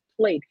time he's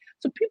played.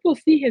 So people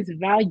see his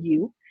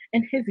value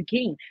in his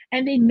game,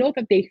 and they know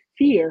that they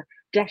fear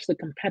Josh the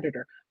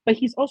competitor, but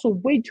he's also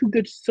way too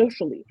good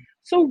socially.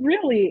 So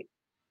really,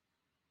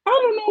 I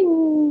don't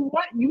know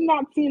what you're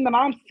not seeing that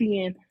I'm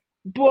seeing,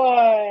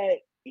 but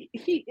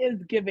he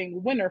is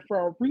giving winner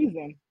for a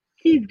reason.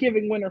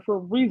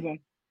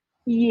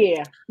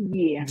 Yeah.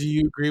 Do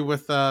you agree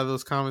with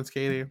those comments,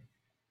 Katie?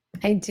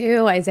 I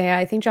do, Isaiah.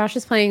 I think Josh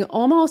is playing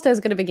almost as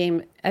good of a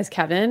game as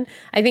Kevin.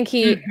 I think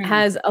he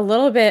has a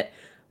little bit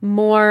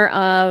more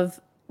of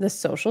the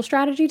social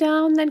strategy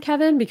down than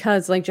Kevin,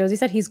 because like Josie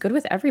said, he's good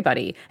with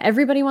everybody.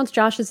 Everybody wants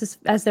Josh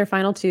as their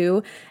final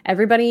two.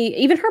 Everybody,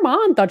 even her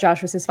mom thought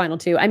Josh was his final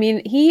two. I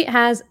mean, he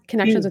has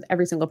connections with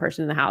every single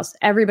person in the house.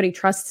 Everybody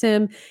trusts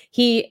him.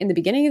 He, in the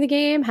beginning of the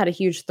game, had a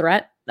huge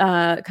threat,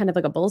 kind of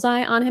like a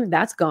bullseye on him.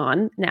 That's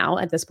gone now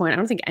at this point. I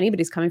don't think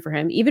anybody's coming for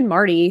him. Even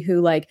Marty,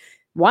 who like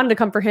wanted to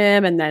come for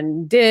him and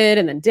then did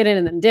and then didn't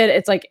and then did.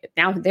 It's like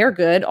now they're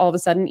good all of a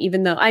sudden,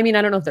 even though, I mean,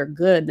 I don't know if they're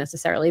good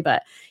necessarily,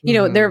 but you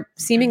know, they're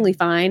seemingly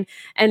fine.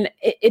 And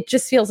it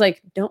just feels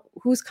like,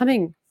 who's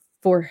coming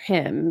for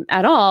him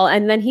at all?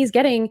 And then he's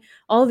getting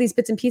all of these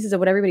bits and pieces of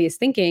what everybody is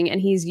thinking,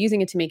 and he's using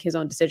it to make his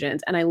own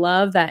decisions. And I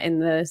love that in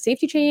the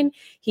safety chain,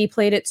 he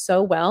played it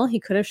so well. He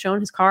could have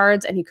shown his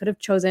cards and he could have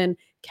chosen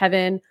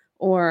Kevin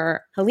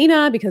or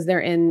Helena, because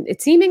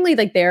it's seemingly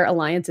like their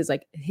alliance is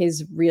like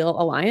his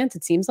real alliance,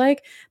 it seems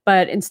like.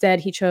 But instead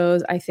he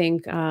chose, I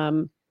think,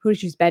 who did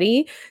he choose?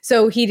 Betty.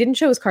 So he didn't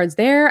show his cards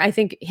there. I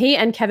think he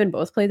and Kevin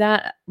both played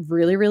that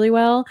really, really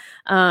well.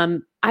 I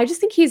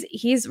just think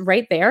he's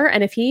right there.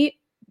 And if he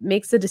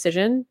makes the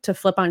decision to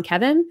flip on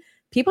Kevin,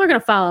 people are going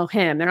to follow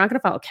him. They're not going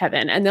to follow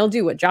Kevin, and they'll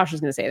do what Josh is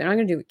going to say. They're not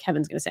going to do what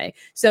Kevin's going to say.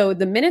 So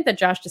the minute that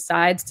Josh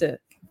decides to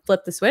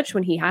flip the switch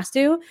when he has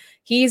to,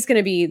 he's going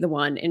to be the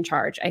one in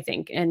charge, I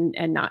think, and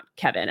not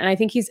Kevin. And I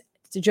think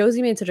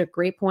Josie made such a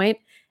great point.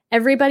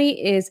 Everybody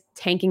is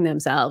tanking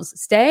themselves.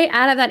 Stay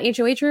out of that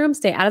HOH room,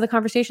 stay out of the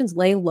conversations,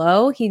 lay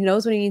low. He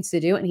knows what he needs to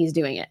do, and he's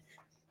doing it.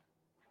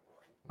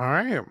 All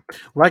right.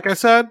 Like I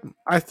said,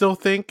 I still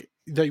think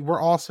that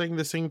we're all saying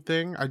the same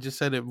thing. I just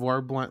said it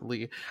more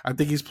bluntly. I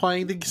think he's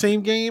playing the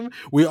same game.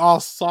 We all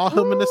saw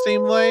him in the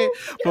same light.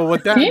 But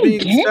with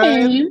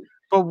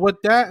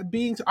that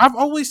being said, I've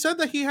always said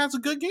that he has a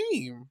good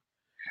game.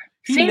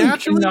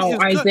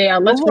 Isaiah,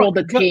 let's roll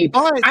the tape.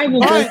 I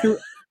will go through.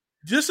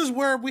 This is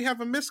where we have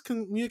a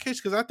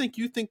miscommunication, because I think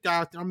you think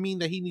that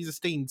that he needs to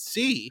stay in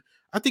C.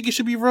 I think he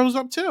should be rose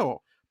up too.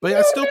 But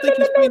I still think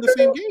he's playing the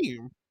same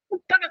game.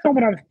 That is not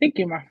what I'm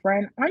thinking, my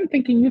friend. I'm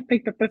thinking you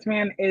think that this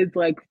man is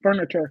like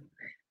furniture.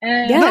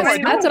 And yes,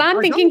 that's what I'm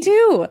thinking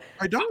too.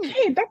 I don't.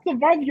 Hey, that's the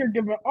vibe you're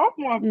giving off,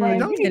 my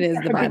friend. It is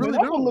the vibe. I really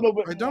don't. A little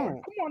bit I don't.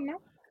 More. Come on now.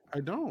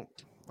 I don't.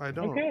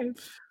 Okay.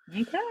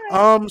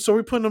 So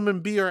we put him in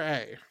B or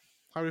A.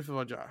 How do you feel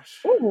about Josh?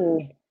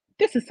 Ooh,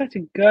 this is such a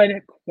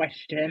good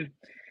question.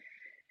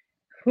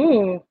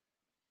 Ooh.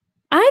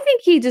 I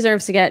think he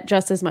deserves to get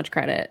just as much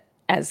credit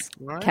as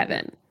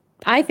Kevin.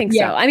 I think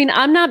so. I mean,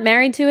 I'm not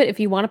married to it. If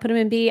you want to put him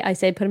in B, I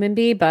say put him in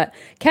B. But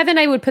Kevin,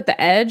 I would put the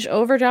edge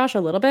over Josh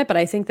a little bit, but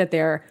I think that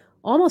they're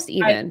almost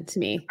even to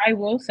me. I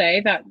will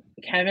say that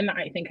Kevin,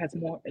 I think, has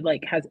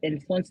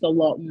influenced a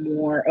lot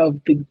more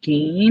of the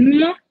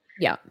game.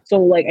 Yeah.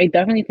 So like, I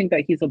definitely think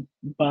that he's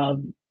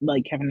above,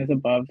 like Kevin is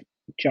above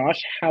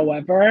Josh.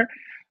 However,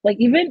 like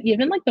even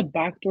like the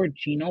backdoor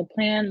Gino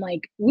plan,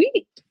 like I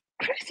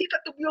see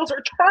that the wheels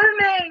are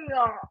turning.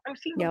 I'm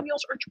seeing the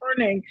wheels are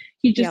turning.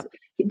 He just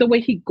the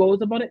way he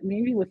goes about it,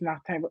 maybe with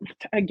Matt time, but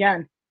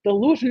again,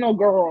 delusional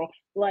girl.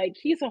 Like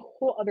he's a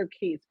whole other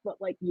case.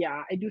 But like,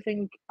 yeah, I do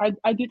think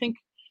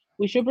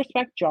we should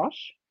respect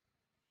Josh.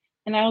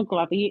 and I'll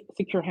gladly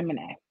secure him an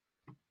A.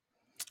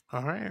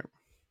 All right.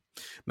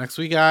 Next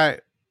we got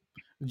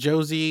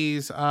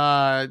Josie's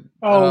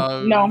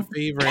no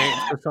favorite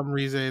for some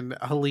reason,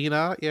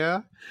 Helena.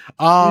 Yeah.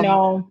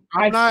 No,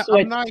 I'm not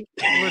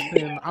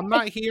listen, I'm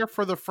not here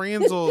for the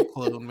Franzel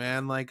clone,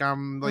 man. Like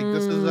I'm like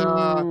this is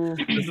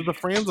the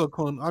Franzel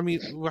clone. I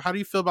mean, how do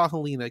you feel about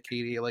Helena,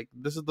 Katie? Like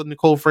this is the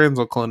Nicole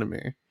Franzel clone to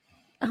me.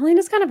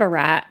 Helena's kind of a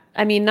rat.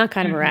 I mean, not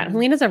kind of a rat.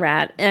 Helena's a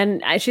rat,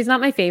 and she's not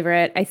my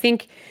favorite. I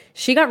think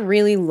she got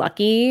really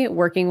lucky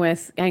working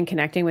with and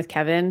connecting with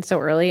Kevin so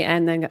early,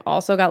 and then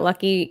also got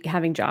lucky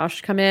having Josh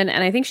come in.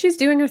 And I think she's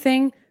doing her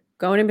thing,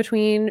 going in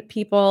between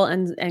people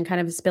and kind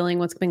of spilling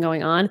what's been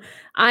going on.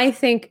 I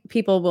think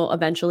people will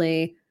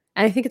eventually,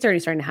 and I think it's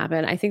already starting to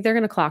happen. I think they're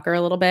going to clock her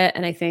a little bit,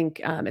 and I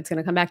think it's going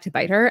to come back to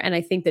bite her. And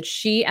I think that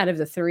she, out of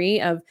the three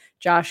of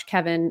Josh,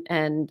 Kevin,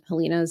 and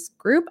Helena's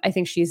group, I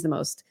think she's the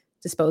most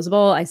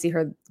disposable. I see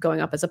her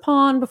going up as a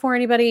pawn before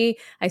anybody.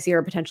 I see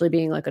her potentially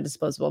being like a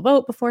disposable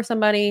vote before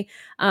somebody.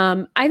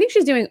 I think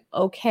she's doing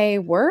okay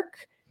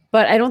work,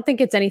 but I don't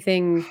think it's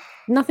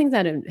nothing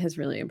that has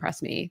really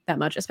impressed me that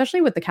much,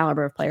 especially with the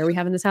caliber of player we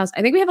have in this house.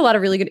 I think we have a lot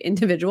of really good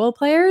individual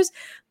players,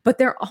 but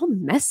they're all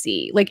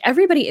messy. Like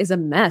everybody is a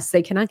mess.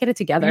 They cannot get it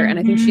together. And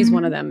I think she's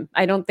one of them.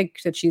 I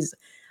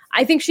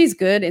think she's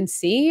good in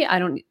C. I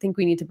don't think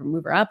we need to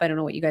move her up. I don't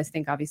know what you guys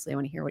think. Obviously, I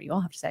want to hear what you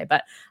all have to say,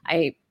 but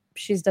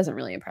she doesn't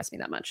really impress me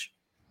that much.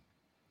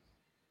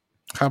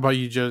 How about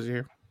you,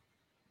 Josie?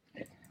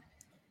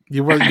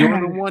 You're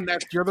the one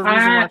you're the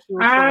reason why she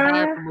was so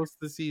high for most of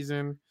the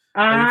season.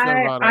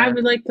 I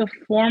would like to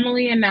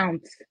formally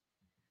announce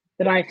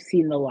that I've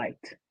seen the light.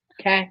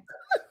 Okay,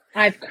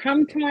 I've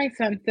come to my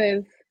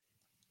senses,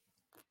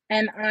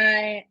 and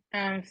I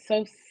am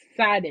so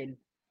saddened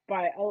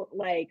by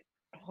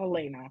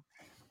Helena.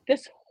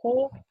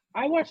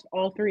 I watched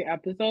all 3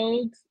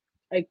 episodes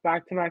like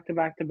back to back to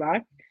back to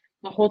back.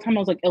 The whole time I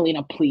was like,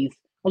 Elena, please. I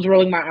was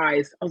rolling my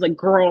eyes. I was like,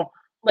 girl,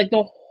 like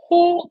the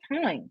whole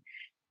time.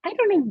 I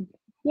don't know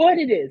what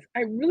it is.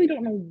 I really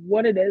don't know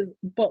what it is,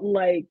 but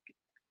like,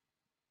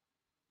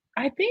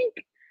 I think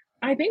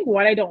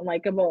what I don't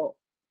like about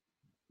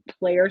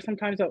players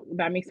sometimes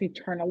that makes me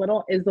turn a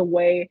little is the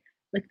way,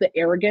 like the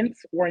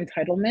arrogance or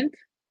entitlement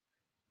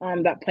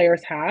that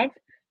players have.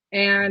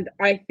 And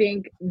I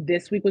think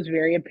this week was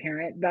very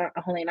apparent that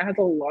Helena has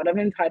a lot of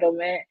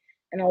entitlement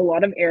and a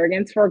lot of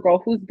arrogance for a girl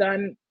who's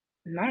done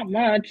not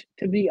much,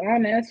 to be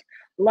honest.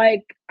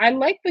 Like, I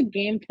like the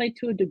gameplay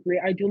to a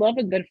degree. I do love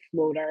a good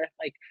floater,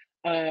 like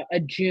a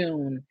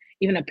June,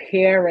 even a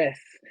Paris.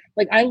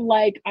 Like, I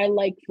like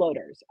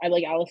floaters. I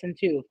like Allison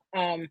too.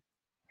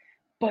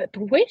 But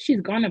the way she's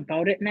gone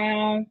about it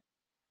now,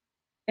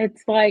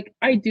 it's like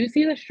I do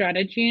see the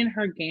strategy in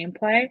her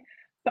gameplay,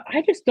 but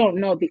I just don't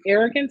know the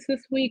arrogance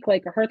this week.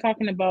 Like her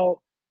talking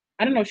about,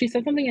 I don't know. She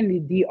said something in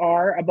the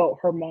DR about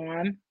her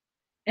mom.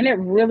 And it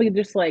really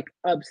just like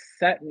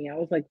upset me. I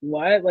was like,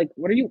 what? Like,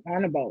 what are you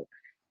on about?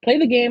 Play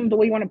the game the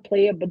way you want to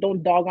play it, but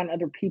don't dog on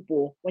other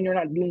people when you're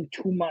not doing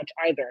too much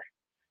either.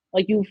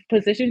 Like you've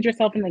positioned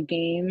yourself in the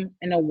game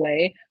in a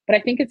way, but I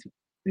think it's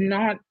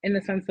not in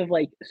the sense of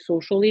like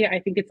socially. I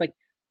think it's like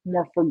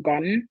more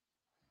forgotten.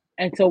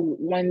 And so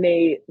when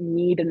they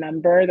need a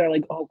number, they're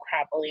like, oh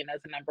crap,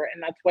 Elena's a number.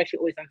 And that's why she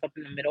always ends up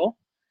in the middle.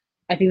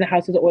 I think the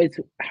house is always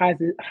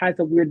has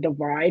a weird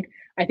divide.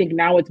 I think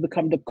now it's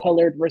become the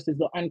colored versus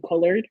the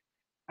uncolored,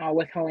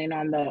 with Helena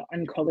on the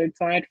uncolored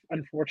side,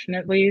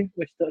 unfortunately,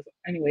 which does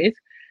anyways.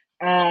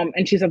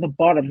 And she's at the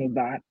bottom of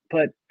that,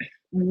 but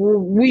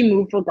we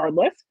move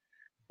regardless.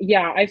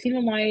 Yeah, I've seen the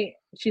light.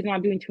 She's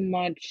not doing too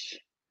much.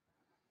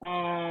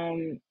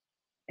 And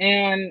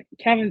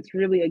Kevin's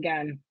really,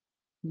 again,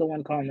 the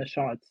one calling the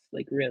shots.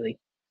 Like, really.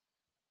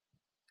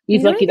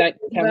 He's lucky that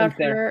Kevin's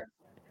there.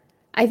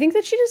 I think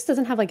that she just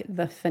doesn't have like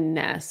the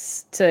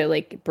finesse to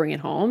like bring it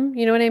home.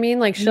 You know what I mean?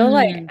 Like she'll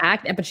like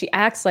act, but she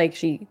acts like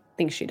she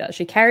thinks she does.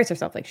 She carries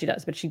herself like she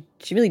does, but she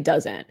really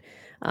doesn't.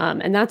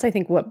 And that's, I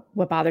think, what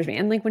bothers me.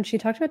 And like when she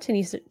talked about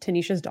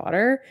Tanisha's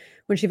daughter,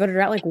 when she voted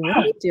her out, like, what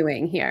are we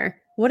doing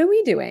here? What are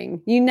we doing?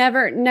 You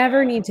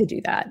never need to do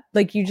that.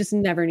 Like you just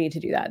never need to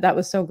do that. That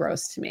was so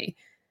gross to me.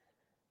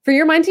 For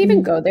your mind to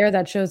even go there,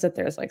 that shows that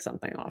there's like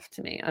something off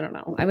to me. I don't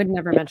know. I would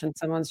never mention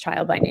someone's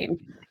child by name.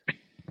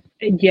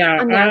 Yeah,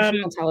 on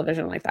national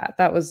television like that.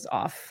 That was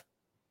off.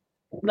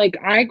 Like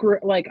I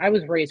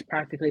was raised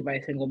practically by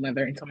a single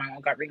mother until my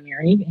mom got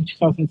remarried in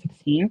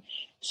 2016.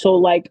 So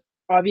like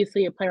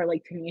obviously a player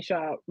like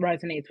Tanisha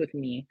resonates with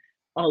me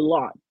a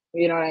lot.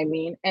 You know what I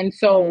mean? And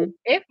so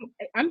if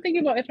I'm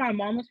thinking about if my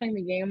mom was playing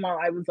the game while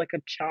I was like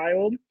a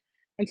child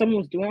and someone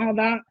was doing all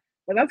that,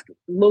 well, that's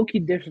low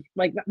key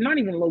like not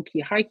even low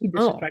key, high key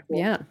disrespectful.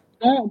 Yeah.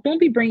 Don't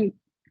be bringing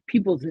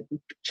people's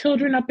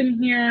children up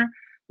in here.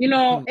 You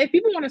know, if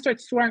people want to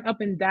start swearing up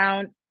and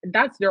down,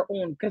 that's their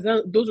own, because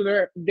those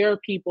are their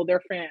people,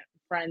 their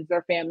friends,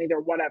 their family,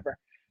 their whatever.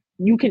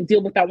 You can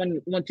deal with that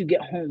once you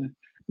get home.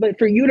 But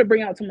for you to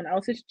bring out someone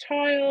else's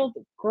child,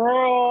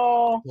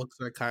 girl. Looks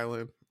like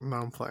Kylan. No,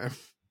 I'm playing.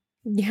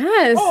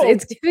 Yes,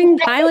 it's giving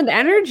Kylan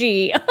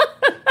energy.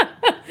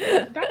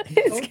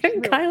 It's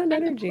giving Kylan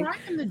energy. The crack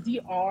in the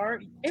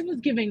DR, it was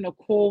giving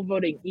Nicole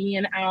voting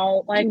Ian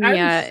out. Like,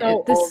 Yeah, I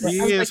was so over it. She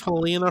I was is like,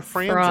 Helena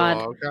fraud.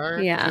 Franzel,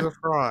 okay? Yeah. She's a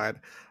fraud.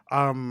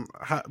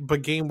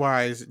 But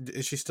game-wise,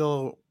 is she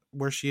still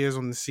where she is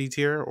on the C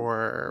tier,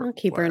 or I'll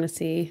keep her in a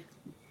C.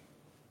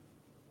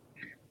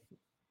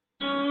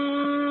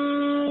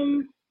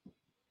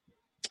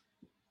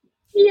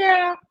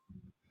 yeah.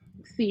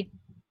 See.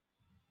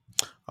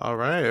 All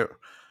right.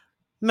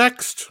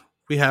 Next,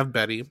 we have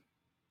Betty.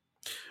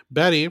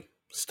 Betty,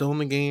 still in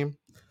the game.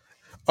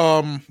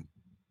 I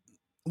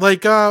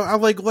like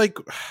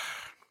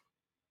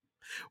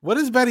what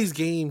is Betty's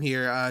game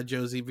here,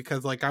 Josie?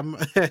 Because like I'm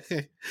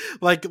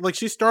like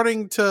she's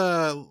starting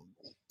to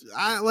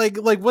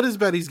what is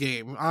Betty's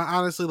game?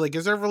 Honestly, like,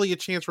 is there really a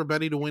chance for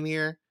Betty to win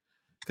here?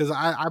 Because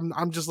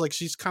I'm just like,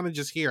 she's kind of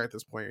just here at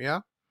this point, yeah.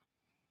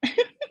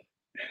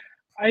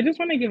 I just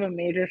want to give a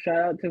major shout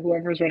out to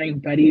whoever's running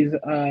Betty's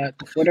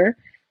Twitter.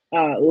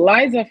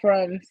 Liza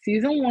from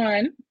season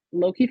 1.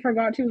 Loki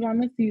forgot she was on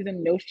the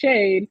season. No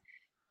shade.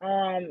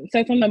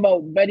 Said something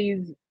about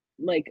Betty's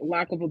like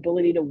lack of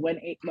ability to win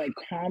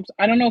comps.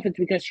 I don't know if it's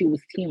because she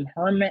was team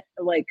Herman,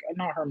 like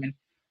not Herman.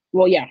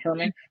 Well, yeah,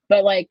 Herman,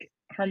 but like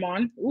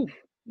Herman. Oof,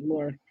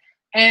 Lord.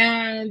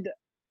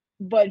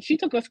 But she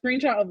took a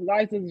screenshot of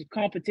Liza's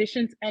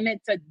competitions and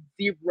it said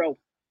 0.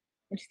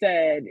 And she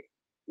said,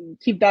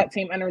 "Keep that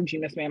same energy,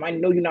 Miss Ma'am. I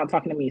know you're not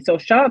talking to me." So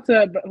shout out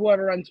to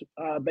whoever runs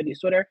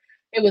Betty's Twitter.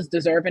 It was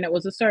deserved and it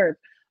was a serve.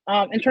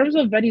 In terms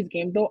of Betty's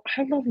game, though,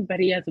 I love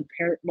Betty as a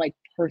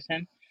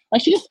person.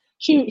 Like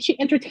she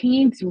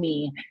entertains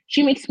me.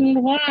 She makes me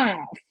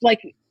laugh.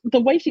 Like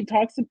the way she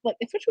talks, like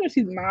especially when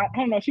she's not. I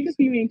don't know. She just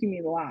be making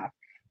me laugh.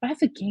 But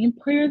as a game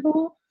player,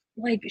 though,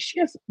 like she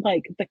has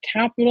like the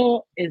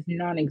capital is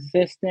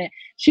non-existent.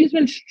 She's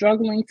been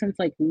struggling since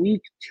like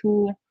week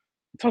 2.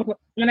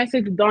 When I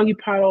say the doggy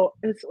paddle,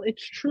 it's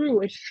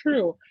true. It's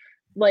true.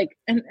 Like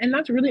and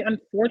that's really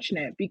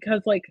unfortunate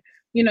because like,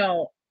 you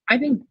know, I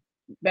think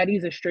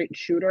Betty's a straight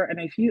shooter and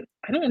I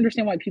don't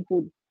understand why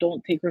people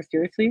don't take her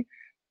seriously.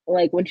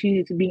 Like when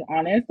she's being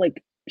honest,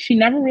 like she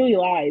never really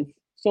lies.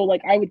 So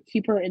like I would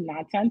keep her in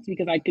that sense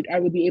because I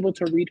would be able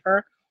to read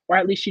her, or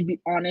at least she'd be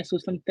honest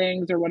with some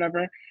things or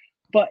whatever.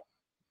 But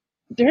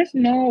there's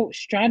no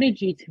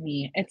strategy to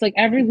me. It's like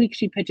every week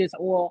she pitches.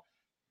 Well,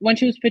 when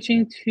she was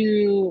pitching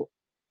to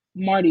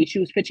Marty, she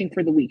was pitching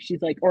for the week.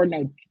 She's like, or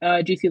no,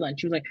 GC Lynn.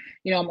 She was like,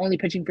 you know, I'm only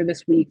pitching for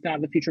this week,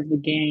 not the future of the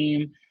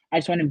game. I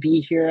just want to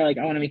be here. Like,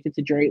 I want to make it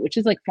to Drake, which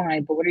is like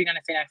fine. But what are you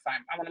gonna say next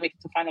time? I want to make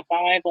it to Final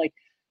 5. Like,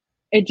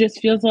 it just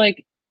feels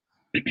like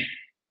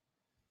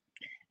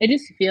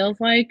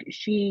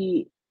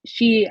she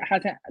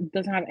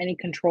doesn't have any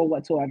control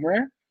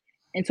whatsoever,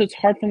 and so it's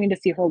hard for me to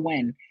see her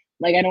win.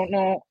 Like, I don't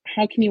know,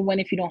 how can you win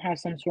if you don't have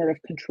some sort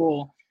of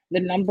control?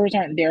 The numbers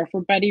aren't there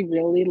for Betty,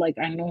 really. Like,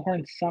 I know her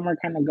and Summer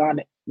kind of got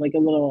it, like, a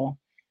little,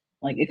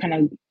 like, it kind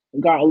of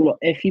got a little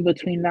iffy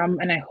between them,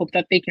 and I hope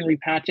that they can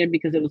repatch it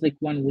because it was, like,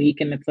 1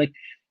 week, and it's, like,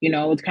 you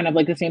know, it's kind of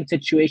like the same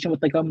situation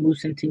with, like, a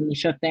Moose and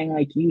Tanisha thing.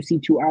 Like, you see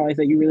 2 allies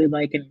that you really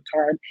like, and it's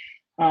hard.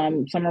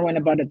 Summer went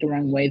about it the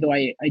wrong way, though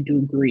I do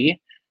agree.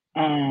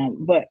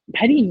 But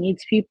Betty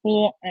needs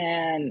people,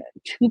 and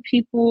 2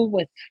 people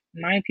with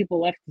 9 people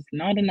left is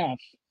not enough.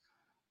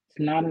 It's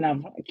not enough.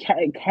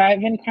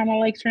 Kevin kind of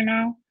likes her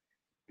now,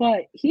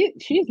 but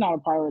she's not a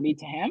priority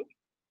to him.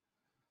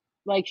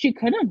 Like, she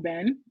could have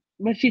been,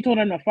 but she told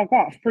him to fuck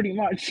off, pretty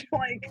much.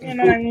 Like, you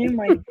know what I mean?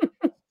 Like,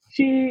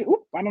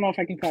 I don't know if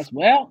I can cuss.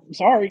 Well,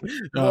 sorry.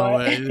 Oh,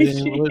 it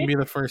wouldn't be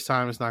the first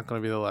time. It's not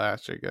going to be the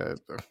last, I guess.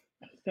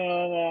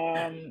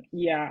 So,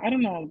 yeah, I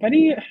don't know.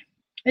 Betty,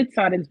 it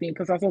saddens me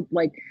because also,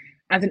 like,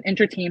 as an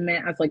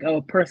entertainment, as, like,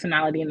 a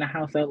personality in the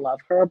house, I love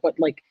her. But,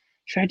 like,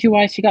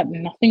 strategy-wise, she got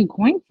nothing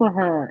going for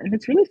her. And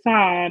it's really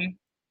sad.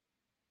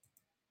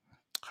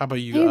 How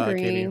about you,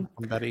 Katie,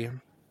 Betty?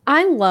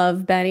 I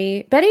love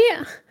Betty. Betty,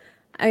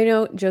 I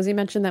know Josie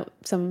mentioned that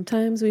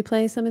sometimes we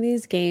play some of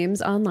these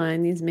games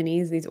online, these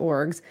minis, these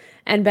orgs,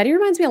 and Betty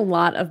reminds me a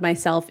lot of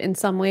myself in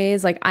some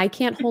ways. Like, I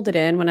can't hold it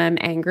in when I'm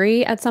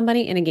angry at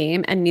somebody in a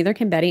game, and neither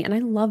can Betty, and I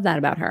love that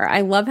about her.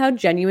 I love how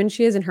genuine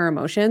she is in her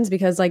emotions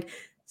because, like,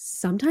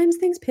 sometimes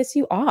things piss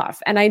you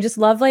off, and I just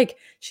love, like,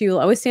 she will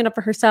always stand up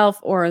for herself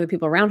or the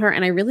people around her,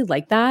 and I really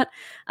like that.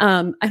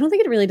 I don't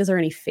think it really does her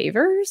any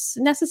favors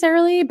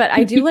necessarily, but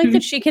I do like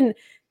that she can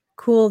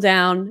cool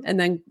down and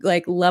then,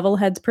 like, level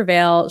heads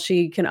prevail.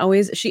 She can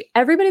always,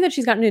 everybody that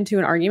she's gotten into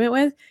an argument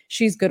with,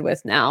 she's good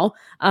with now.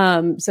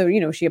 So, you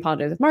know, she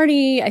apologized with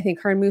Marty. I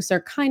think her and Moose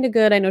are kind of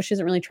good. I know she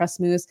doesn't really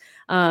trust Moose.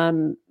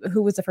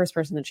 Who was the first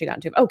person that she got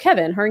into? Oh,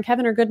 Kevin. Her and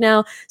Kevin are good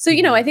now. So,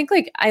 you know, I think,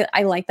 like,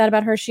 I like that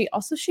about her. She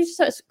just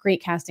does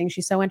great casting.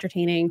 She's so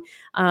entertaining.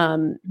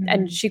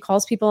 And she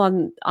calls people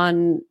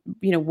on,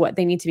 you know, what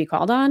they need to be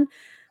called on.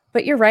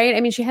 But you're right.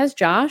 I mean, she has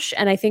Josh,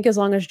 and I think as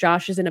long as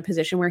Josh is in a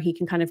position where he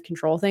can kind of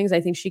control things, I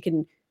think she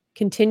can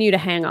continue to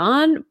hang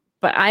on.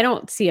 but I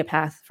don't see a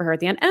path for her at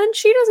the end. And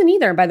she doesn't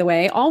either, by the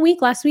way. All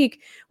week last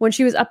week, when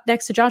she was up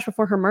next to Josh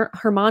before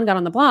Herman got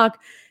on the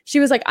block, she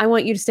was like, I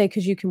want you to stay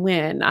because you can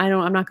win.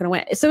 I'm not going to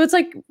win. So it's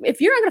like, if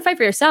you're not going to fight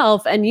for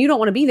yourself and you don't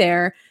want to be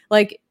there,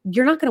 like,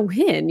 you're not going to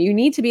win. You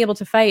need to be able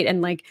to fight.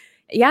 And like,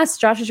 yes,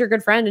 Josh is your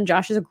good friend and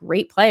Josh is a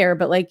great player,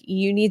 but like,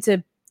 you need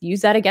to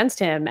use that against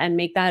him and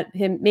make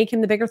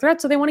him the bigger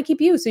threat. So they want to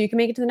keep you so you can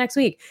make it to the next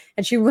week.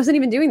 And she wasn't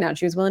even doing that.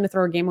 She was willing to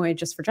throw a game away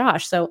just for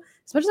Josh. So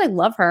as much as I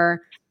love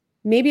her,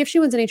 maybe if she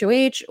wins an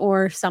HOH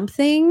or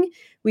something,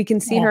 we can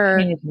see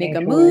her make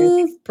a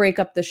move, break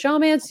up the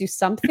showmance, do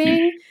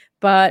something.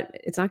 But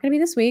it's not going to be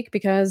this week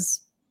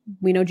because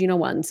we know Gino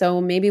won. So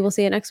maybe we'll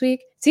see it next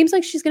week. Seems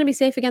like she's going to be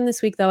safe again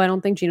this week, though. I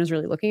don't think Gino's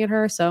really looking at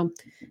her. So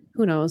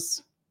who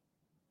knows?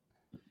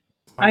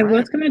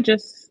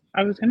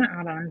 I was gonna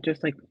add on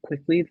just like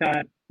quickly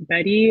that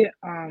Betty,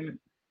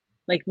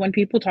 like when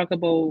people talk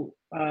about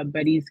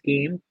Betty's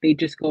game, they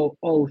just go,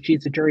 "Oh,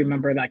 she's a jury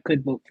member that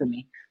could vote for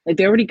me." Like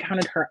they already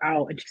counted her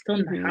out, and she's still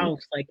in the house.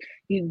 Like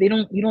you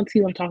don't see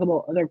them talk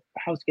about other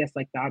house guests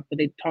like that, but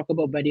they talk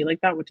about Betty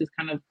like that, which is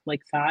kind of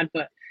like sad.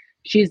 But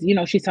she's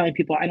telling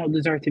people, "I don't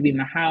deserve to be in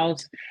the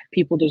house.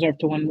 People deserve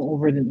to win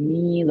over than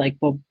me." Like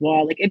blah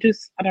blah. Like it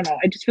just, I don't know.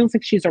 It just feels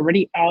like she's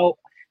already out.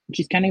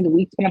 She's counting the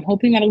weeks, but I'm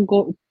hoping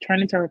that'll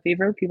turn into her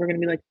favor. People are gonna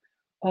be like,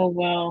 "Oh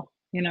well,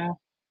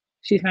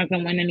 she's not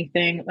gonna win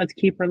anything. Let's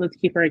keep her. And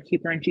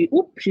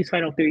she's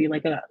Final 3,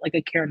 like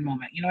a Karen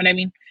moment. You know what I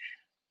mean?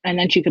 And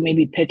then she could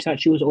maybe pitch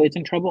that she was always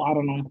in trouble. I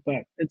don't know,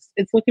 but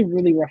it's looking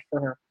really rough for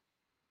her.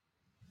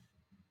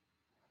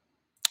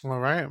 All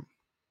right.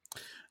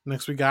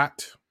 Next we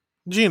got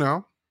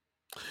Gino.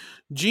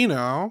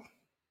 Gino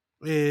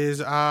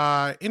is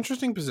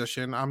interesting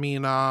position. I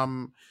mean,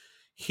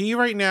 he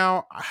right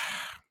now.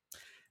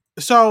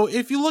 So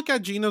if you look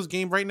at Gino's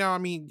game right now, I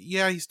mean,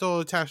 yeah, he's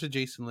still attached to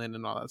Jason Lynn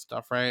and all that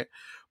stuff, right?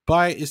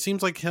 But it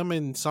seems like him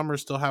and Summer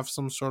still have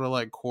some sort of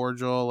like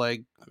cordial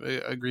like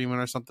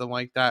agreement or something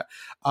like that.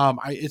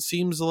 It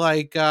seems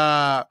like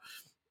him,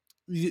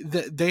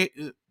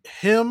 JC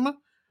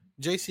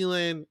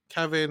Lynn,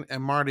 Kevin,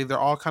 and Marty, they're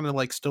all kind of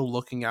like still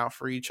looking out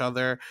for each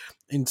other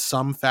in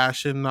some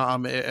fashion,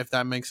 if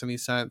that makes any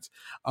sense.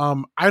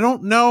 I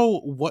don't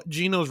know what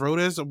Gino's road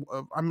is.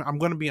 I'm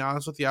going to be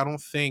honest with you.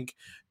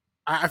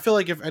 I feel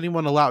like if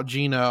anyone allowed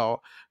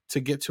Gino to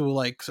get to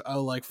like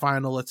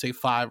final, let's say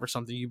 5 or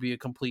something, you'd be a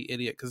complete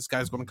idiot because this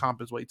guy's going to comp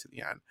his way to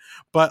the end.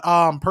 But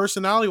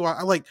personality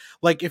wise,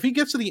 like if he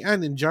gets to the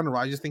end in general,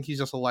 I just think he's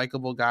just a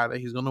likable guy that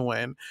he's going to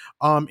win.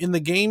 In the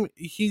game,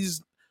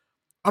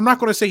 I'm not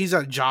going to say he's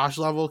at Josh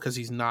level because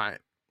he's not,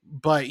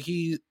 but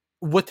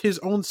with his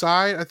own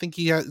side, I think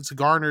he has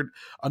garnered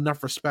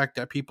enough respect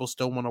that people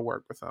still want to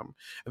work with him,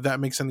 if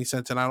that makes any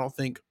sense. And I don't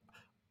think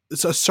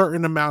it's a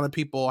certain amount of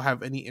people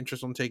have any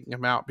interest in taking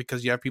him out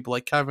because you have people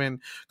like Kevin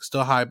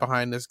still hide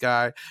behind this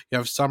guy. You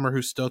have Summer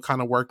who's still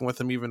kind of working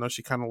with him, even though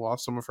she kind of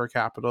lost some of her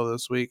capital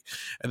this week.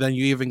 And then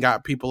you even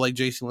got people like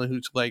Jason Lynn,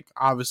 who's like,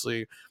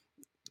 obviously,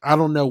 I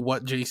don't know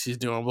what JC's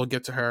doing. We'll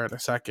get to her in a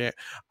second.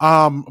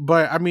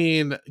 But I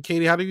mean,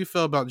 Katie, how do you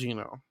feel about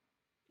Gino?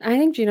 I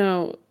think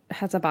Gino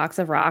has a box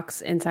of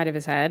rocks inside of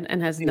his head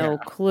and has no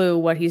clue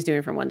what he's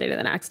doing from one day to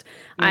the next.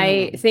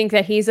 I think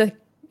that he's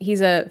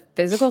a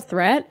physical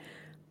threat.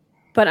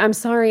 But I'm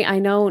sorry, I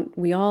know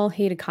we all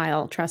hated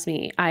Kyle. Trust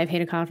me, I've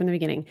hated Kyle from the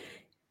beginning.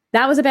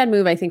 That was a bad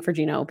move, I think, for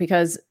Gino,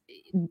 because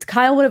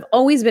Kyle would have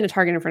always been a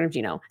target in front of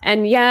Gino.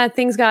 And yeah,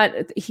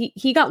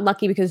 he got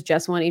lucky because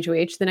Jess won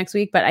HOH the next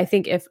week. But I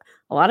think if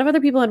a lot of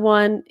other people had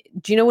won,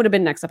 Gino would have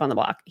been next up on the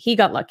block. He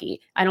got lucky.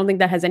 I don't think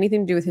that has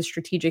anything to do with his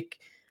strategic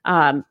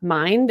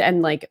mind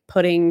and like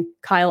putting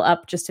Kyle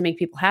up just to make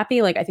people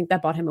happy. Like I think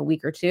that bought him a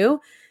week or two.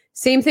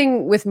 Same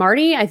thing with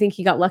Marty. I think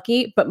he got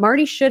lucky, but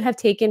Marty should have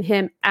taken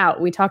him out.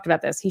 We talked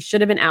about this. He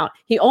should have been out.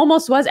 He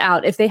almost was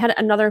out. If they had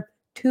another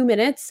 2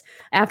 minutes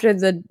after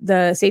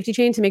the safety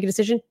chain to make a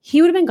decision,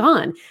 he would have been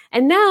gone.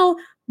 And now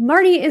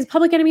Marty is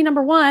public enemy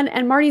number 1,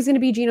 and Marty's going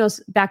to be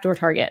Gino's backdoor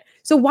target.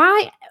 So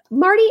why?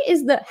 Marty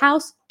is the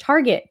house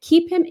target.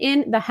 Keep him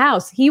in the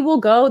house. He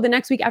will go the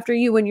next week after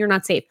you when you're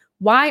not safe.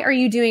 Why are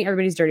you doing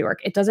everybody's dirty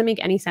work? It doesn't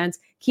make any sense.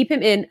 Keep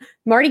him in.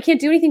 Marty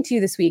can't do anything to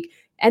you this week.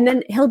 And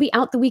then he'll be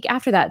out the week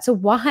after that. So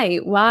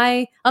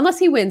why, unless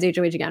he wins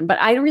HOH again.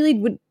 But I really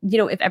would,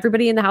 if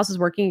everybody in the house is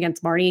working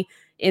against Marty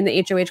in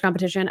the HOH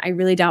competition, I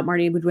really doubt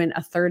Marty would win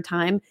a third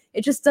time.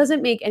 It just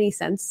doesn't make any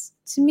sense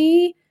to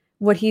me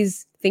what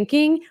he's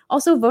thinking.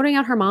 Also, voting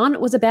out Herman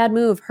was a bad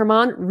move.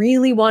 Herman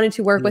really wanted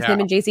to work with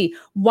him and JC.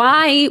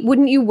 Why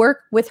wouldn't you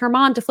work with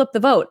Herman to flip the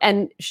vote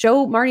and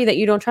show Marty that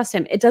you don't trust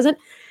him?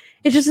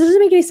 It just doesn't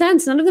make any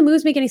sense. None of the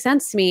moves make any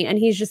sense to me. And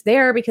he's just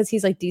there because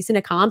he's like decent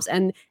at comps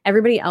and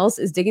everybody else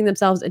is digging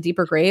themselves a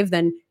deeper grave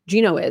than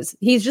Gino is.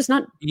 He's just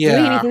not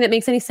doing anything that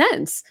makes any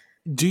sense.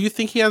 Do you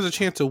think he has a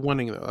chance of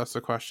winning though? That's the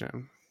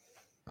question.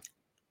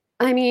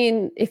 I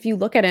mean, if you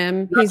look at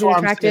him, he's an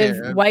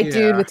attractive white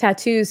dude with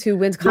tattoos who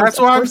wins comps. That's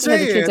what I'm saying.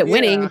 He has a chance at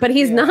winning, but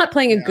he's not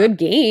playing a good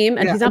game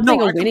and he's not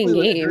playing a winning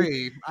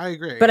game. I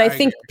agree. But I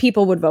think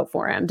people would vote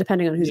for him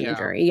depending on who's in the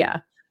jury.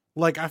 Yeah.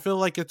 Like, I feel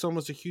like it's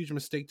almost a huge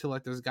mistake to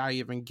let this guy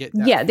even get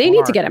that Yeah, they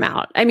need to get him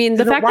out. I mean,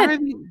 the fact that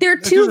there are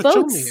 2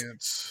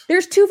 votes.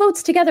 There's 2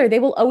 votes together. They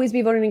will always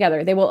be voting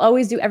together. They will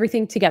always do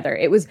everything together.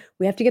 It was,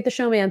 we have to get the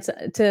showman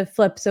to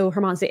flip so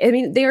Herman stays. I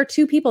mean, they are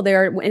 2 people. They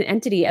are an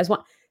entity as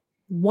one.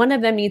 One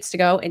of them needs to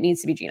go. It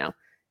needs to be Gino.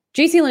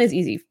 JC Lynn is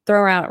easy.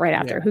 Throw her out right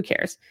after. Who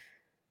cares?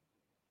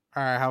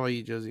 All right, how about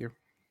you, Josie?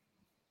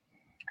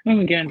 I'm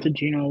gonna get into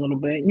Gino a little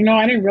bit. You know,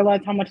 I didn't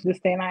realize how much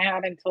disdain I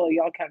had until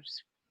y'all kept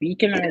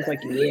speaking. I was like,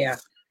 yeah.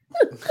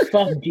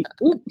 Fuck Gino.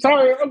 Oops,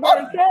 sorry.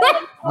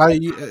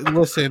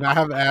 Listen, I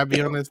have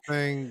Abby on this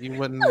thing. You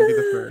wouldn't be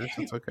the first.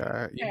 It's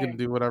okay. You can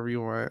do whatever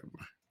you want.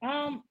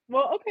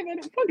 Well, okay,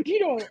 then fuck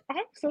Gino.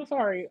 I'm so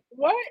sorry.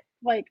 What?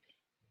 Like,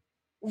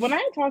 when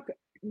I talk,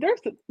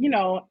 there's, you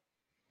know,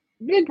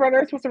 Big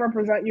Brother is supposed to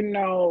represent, you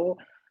know,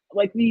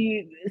 like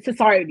the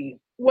society,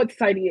 what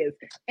society is.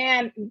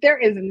 And there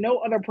is no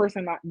other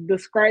person that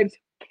describes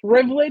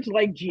privilege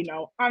like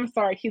Gino. I'm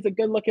sorry, he's a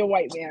good-looking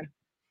white man.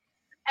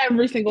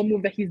 Every single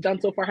move that he's done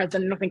so far has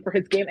done nothing for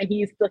his game, and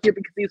he is still here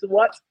because he's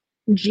what?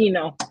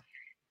 Gino.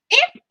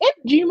 If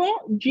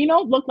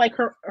Gino looked like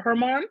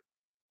Herman,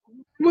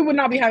 we would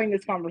not be having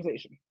this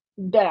conversation.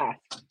 Deadass.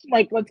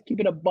 Like, let's keep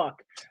it a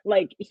buck.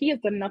 Like, he has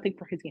done nothing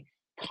for his game.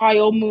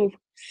 Kyle move,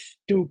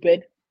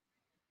 stupid.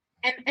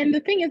 And the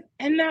thing is,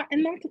 and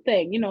that's the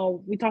thing, you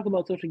know, we talk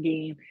about social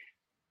game,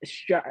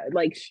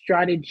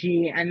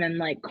 strategy, and then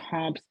like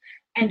comps,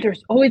 and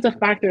there's always a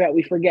factor that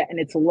we forget, and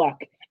it's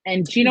luck.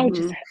 And Gino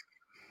just,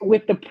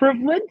 with the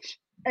privilege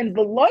and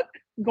the luck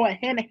going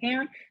hand in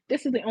hand,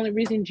 this is the only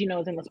reason Gino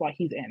is in the spot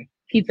he's in.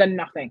 He's done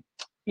nothing.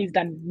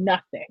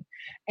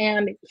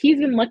 And he's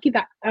been lucky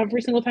that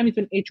every single time he's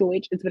been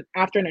HOH, it's been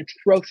after an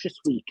atrocious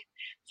week.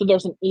 So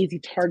there's an easy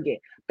target.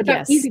 But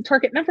that easy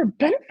target never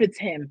benefits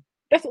him.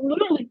 That's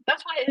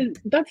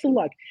the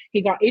luck.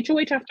 He got HOH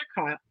after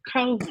Kyle.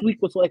 Kyle's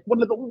week was like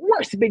one of the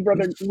worst Big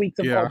Brother weeks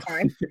of all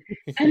time.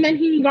 And then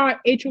he got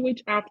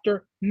HOH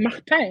after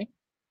Martin,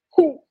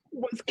 who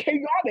was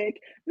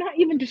chaotic, not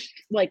even just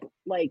like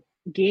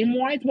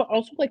game-wise, but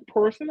also like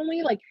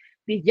personally, like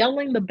the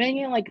yelling, the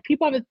banging, like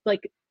people have it,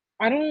 like,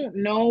 I don't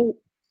know,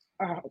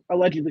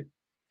 allegedly.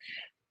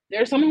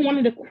 There's someone who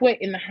wanted to quit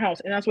in the house,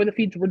 and that's why the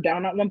feeds were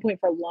down at one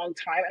point for a long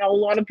time. And a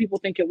lot of people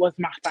think it was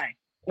Martin,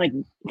 like,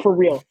 for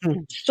real.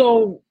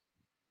 So,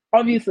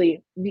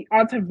 obviously, the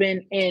odds have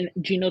been in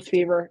Gino's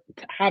favor,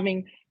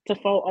 having to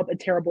follow up a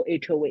terrible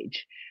HOH.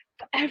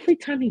 But every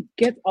time he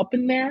gets up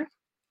in there,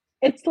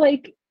 it's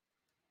like,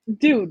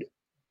 dude,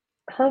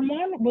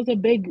 Herman was a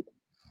big,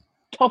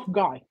 tough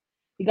guy.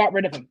 He got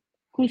rid of him.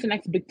 Who's the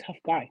next big, tough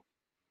guy?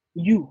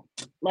 You.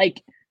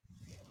 Like,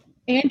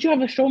 and you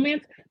have a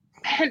showman.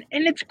 And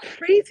it's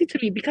crazy to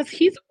me because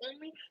the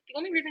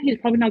only reason he's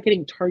probably not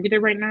getting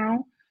targeted right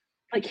now,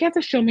 like, he has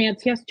a showman,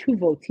 he has 2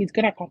 votes, he's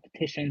good at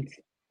competitions.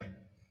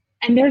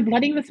 And they're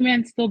letting this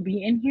man still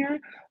be in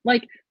here.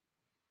 Like,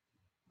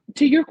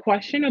 to your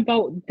question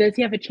about does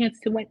he have a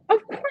chance to win?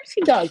 Of course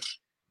he does.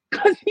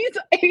 Because he's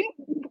a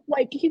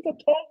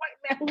tall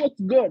white man who looks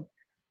good.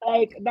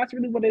 Like, that's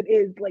really what it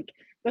is. Like,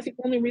 that's the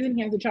only reason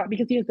he has a shot,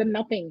 because he has done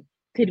nothing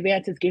to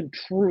advance his game,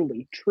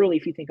 truly,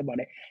 if you think about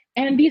it.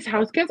 And these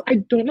house guests, I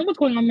don't know what's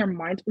going on in their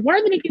minds. Why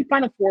are they making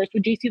Final Fours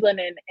with JC Lynn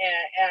and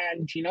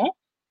Gino?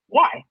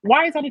 Why?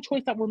 Why is that a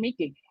choice that we're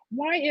making?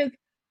 Why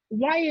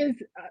is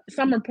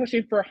Summer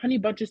pushing for Honey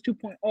Bunches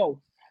 2.0?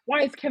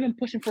 Why is Kevin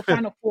pushing for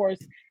Final Fours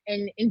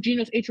in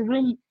Gino's HOH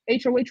room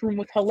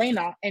with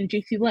Helena and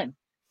JC Lynn?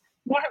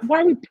 Why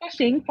are we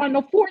pushing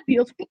Final Four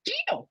deals with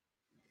Gino?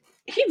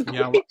 He's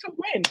going to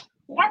win.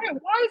 Why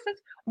is this?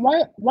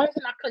 Why is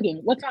it not clicking?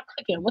 What's not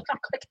clicking?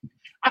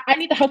 I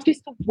need the house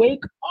guests to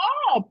wake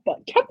up.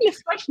 Kevin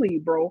especially,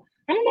 bro.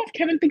 I don't know if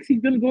Kevin thinks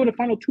he's gonna go to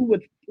Final 2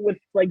 with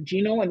like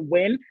Gino and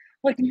win.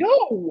 Like,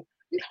 no,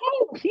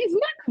 he's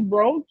next,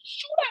 bro.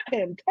 Shoot at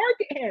him,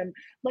 target him.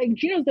 Like,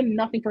 Gino's done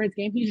nothing for his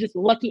game. He's just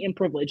lucky and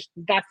privileged.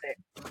 That's it.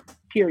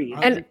 Period.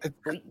 And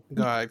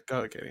go ahead,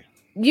 Katie.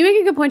 You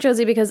make a good point,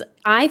 Josie, because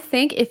I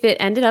think if it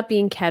ended up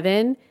being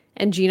Kevin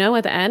and Gino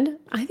at the end,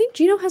 I think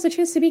Gino has a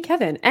chance to beat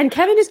Kevin. And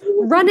Kevin is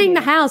running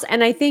the house.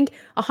 And I think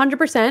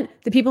 100%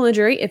 the people in the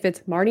jury, if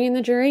it's Marty in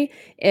the jury,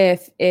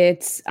 if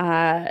it's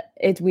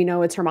we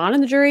know it's Herman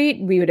in the jury,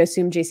 we would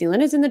assume JC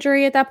Lynn is in the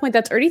jury at that point.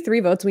 That's already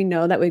 3 votes. We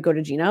know that would go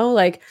to Gino.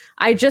 Like,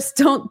 I just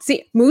don't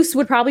see, Moose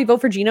would probably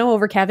vote for Gino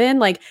over Kevin.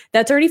 Like,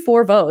 that's already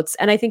 4 votes.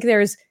 And I think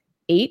there's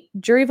 8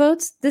 jury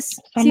votes this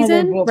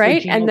season,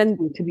 right? And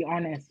then, to be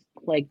honest,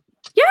 like,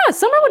 yeah,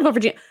 Summer would vote for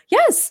Gino.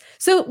 Yes.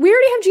 So we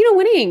already have Gino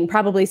winning,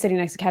 probably sitting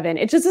next to Kevin.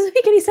 It just doesn't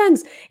make any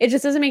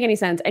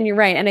sense. And you're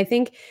right. And I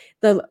think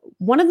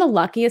one of the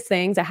luckiest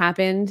things that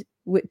happened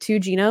to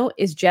Gino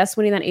is just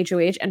winning that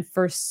HOH, and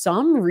for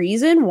some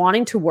reason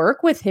wanting to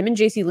work with him and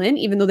JC Lynn,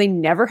 even though they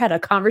never had a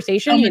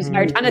conversation the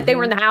entire time that they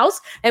were in the house.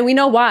 And we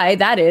know why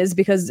that is,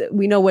 because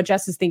we know what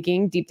Jess is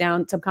thinking deep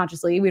down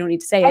subconsciously. We don't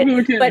need to say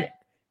it. But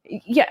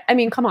yeah, I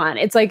mean, come on.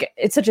 It's like,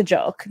 it's such a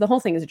joke. The whole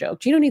thing is a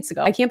joke. Gino needs to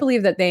go. I can't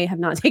believe that they have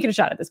not taken a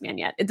shot at this man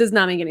yet. It does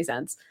not make any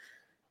sense.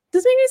 It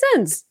doesn't make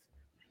any sense.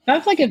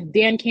 That's like if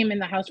Dan came in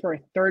the house for a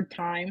third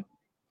time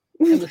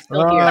and was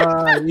still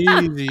here.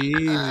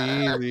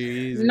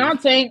 Easy.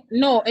 Not saying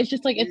no. It's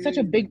just like it's such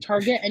a big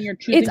target, and you're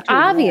choosing. It's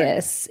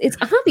obvious. It's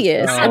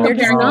obvious, and they're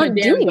just not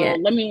doing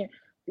it.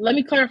 Let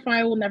me clarify.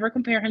 I will never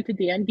compare him to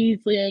Dan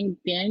Giesling.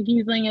 Dan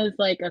Giesling is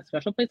like a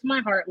special place in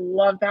my heart.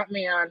 Love that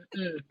man.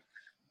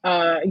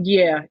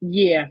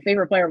 Yeah.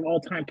 Favorite player of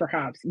all time,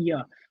 perhaps.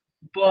 Yeah,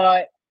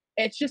 but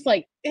it's just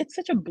like it's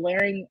such a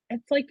blaring.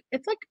 It's like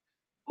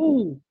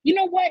oh, you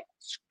know what?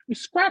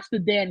 Scratch the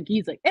Dan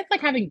Giesling. It's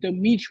like having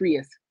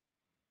Demetrius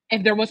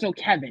if there was no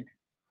Kevin,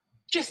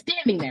 just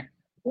standing there,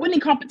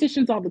 winning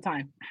competitions all the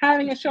time,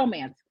 having a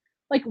showman.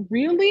 Like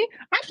really,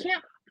 I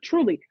can't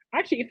truly.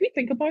 Actually, if we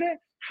think about it,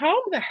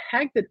 how the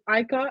heck did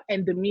Ika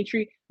and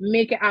Dimitri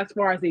make it as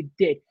far as they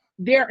did?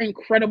 They're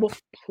incredible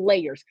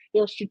players.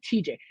 They're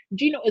strategic.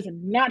 Gino is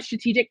not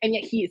strategic, and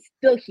yet he is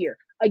still here.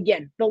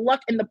 Again, the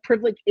luck and the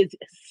privilege is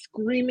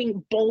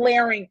screaming,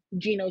 blaring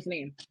Gino's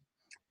name.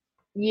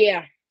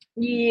 Yeah.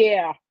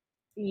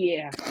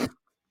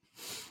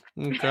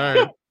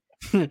 Okay.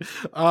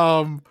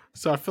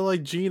 So I feel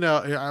like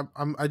Gino.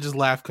 I just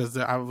laughed because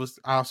I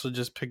also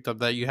just picked up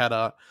that you had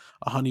a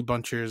Honey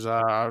Bunchers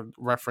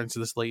reference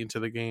this late into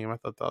the game. I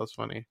thought that was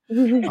funny.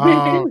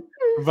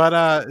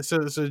 But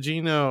so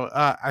Gino,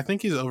 I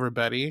think he's over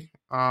Betty.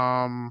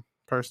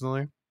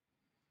 Personally,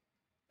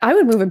 I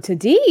would move him to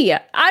D.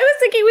 I was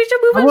thinking we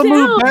should move him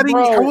down.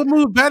 I would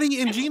move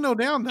Betty and Gino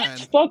down then.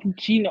 Fuck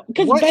Gino.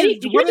 Because what is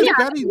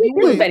Betty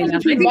doing?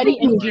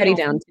 Betty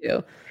down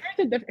too.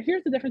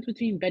 Here's the difference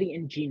between Betty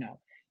and Gino.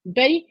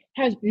 Betty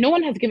no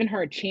one has given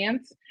her a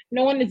chance.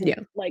 No one is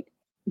like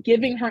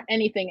giving her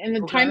anything. And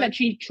the time that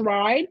she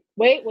tried,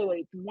 wait.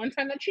 One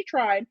time that she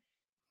tried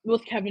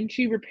with Kevin,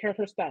 she repaired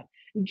her stuff.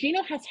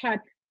 Gino has had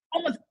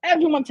almost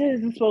everyone to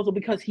his disposal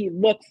because he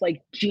looks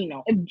like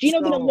Gino. If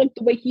Gino didn't look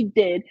the way he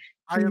did,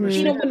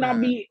 Gino would not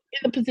be in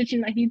the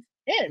position that he's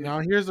in. Now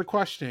here's the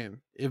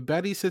question. If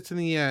Betty sits in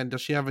the end,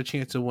 does she have a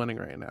chance of winning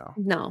right now?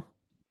 No.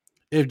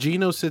 If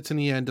Gino sits in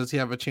the end, does he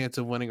have a chance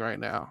of winning right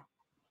now?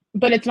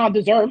 But it's not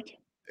deserved.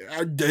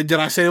 Did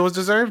I say it was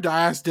deserved?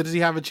 I asked, does he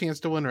have a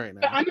chance to win right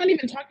now? But I'm not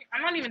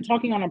even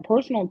talking on a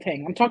personal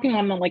thing. I'm talking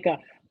on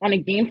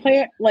a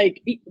gameplay.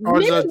 Like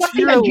one thing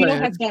that Gino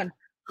has done.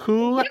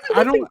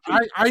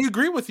 I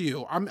agree with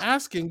you. I'm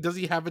asking, does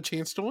he have a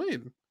chance to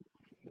win?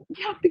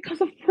 Yeah, because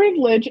of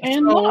privilege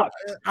and luck.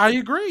 I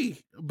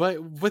agree.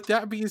 But with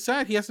that being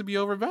said, he has to be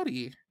over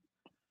Betty.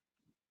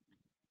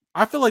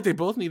 I feel like they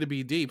both need to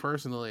be D,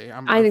 personally.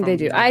 I think they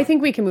do. I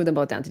think we can move them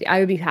both down to D. I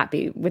would be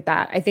happy with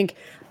that. I think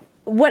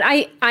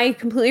I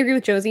completely agree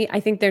with Josie. I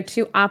think they're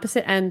two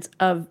opposite ends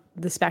of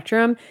the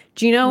spectrum.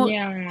 Gino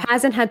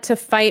hasn't had to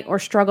fight or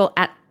struggle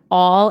at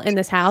all in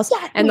this house.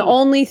 Exactly. And the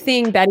only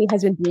thing Betty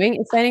has been doing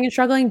is fighting and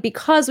struggling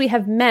because we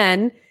have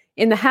men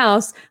in the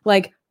house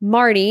like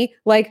Marty,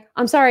 like,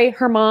 I'm sorry,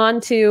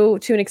 Herman to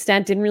an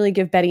extent didn't really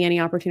give Betty any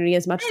opportunity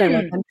as much as I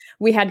love him.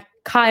 We had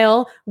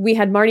Kyle, we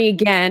had Marty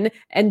again,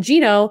 and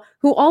Gino,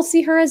 who all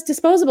see her as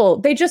disposable.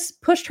 They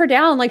just pushed her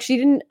down like she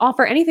didn't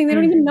offer anything. They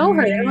don't even know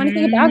her. They don't know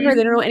anything about her.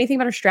 They don't know anything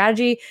about her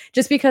strategy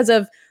just because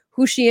of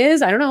who she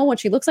is. I don't know what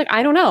she looks like.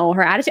 I don't know.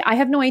 Her attitude, I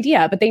have no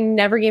idea, but they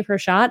never gave her a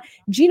shot.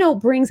 Gino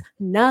brings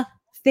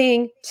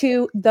nothing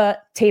to the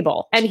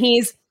table, and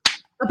he's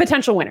a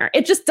potential winner.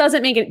 It just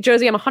doesn't make it.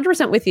 Josie, I'm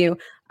 100% with you.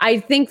 I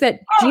think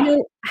that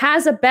Gino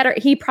has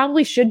he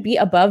probably should be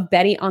above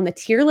Betty on the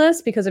tier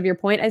list because of your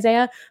point,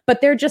 Isaiah, but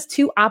they're just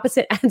two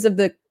opposite ends of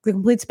the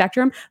complete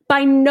spectrum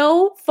by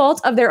no fault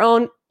of their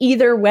own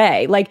either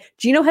way. Like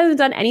Gino hasn't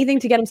done anything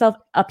to get himself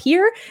up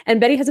here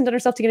and Betty hasn't done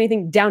herself to get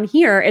anything down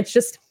here. It's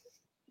just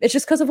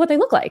because of what they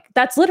look like.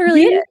 That's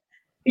literally it.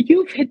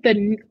 You've hit the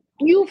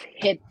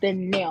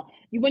nail.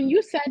 When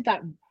you said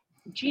that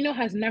Gino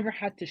has never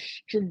had to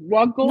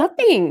struggle.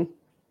 Nothing.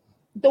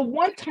 The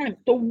one time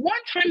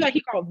that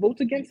he got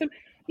votes against him,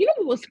 you know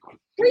what was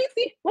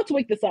crazy? Let's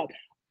wake this up.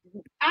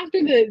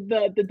 After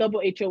the double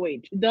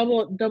HOH,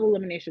 double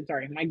elimination,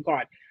 sorry, my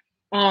God.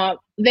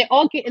 They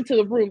all get into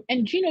the room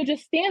and Gino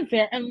just stands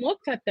there and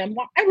looks at them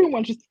while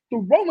everyone's just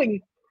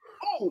throwing,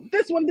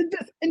 this one did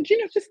this. And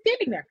Gino's just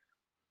standing there.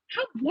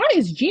 Why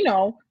is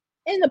Gino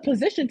in the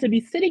position to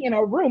be sitting in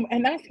a room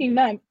and asking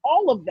them,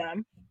 all of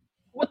them,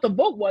 what the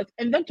vote was,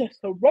 and then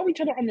just throw each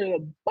other under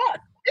the bus?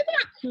 Isn't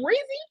that crazy?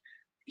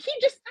 He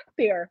just sat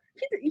there.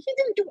 He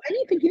didn't do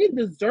anything. He didn't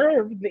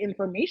deserve the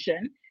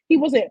information. He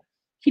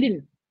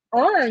didn't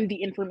earn the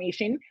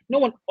information. No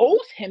one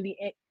owes him the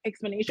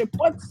explanation.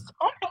 But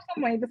somehow,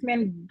 some way, this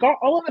man got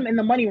all of them in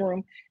the money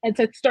room and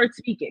said, "Start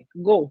speaking.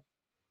 Go."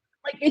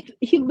 Like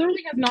he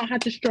literally has not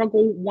had to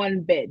struggle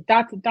one bit.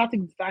 That's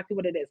exactly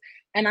what it is.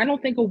 And I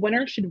don't think a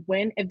winner should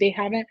win if they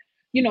haven't.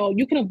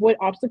 You can avoid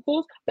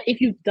obstacles, but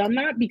if you've done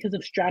that because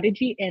of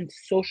strategy and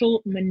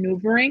social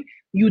maneuvering,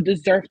 you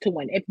deserve to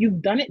win. If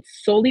you've done it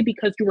solely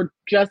because you were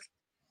just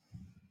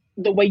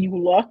the way you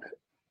look,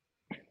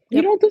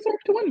 you don't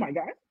deserve to win, my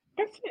guy.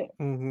 That's it.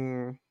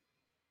 Mm-hmm.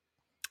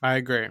 I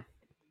agree.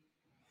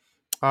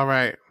 All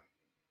right.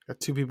 Got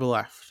two people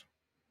left.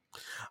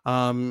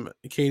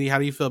 Katie, how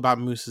do you feel about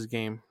Moose's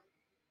game?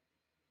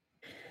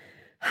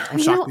 I'm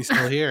shocked he's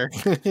still here.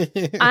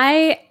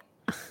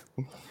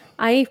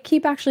 I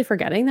keep actually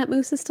forgetting that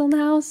Moose is still in the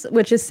house,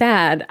 which is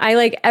sad.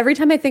 Every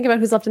time I think about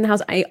who's left in the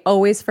house, I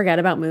always forget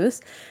about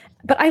Moose.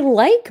 But I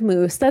like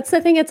Moose. That's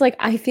the thing. It's like,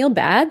 I feel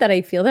bad that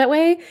I feel that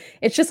way.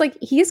 It's just like,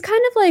 he's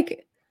kind of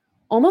like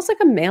almost like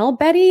a male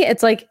Betty.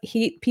 It's like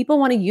people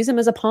want to use him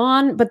as a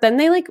pawn, but then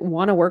they like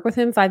want to work with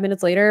him 5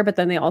 minutes later, but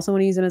then they also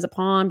want to use him as a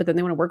pawn, but then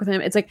they want to work with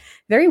him. It's like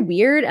very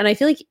weird. And I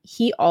feel like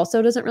he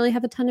also doesn't really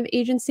have a ton of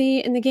agency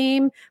in the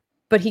game,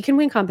 but he can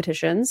win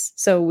competitions.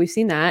 So we've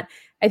seen that.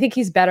 I think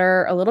he's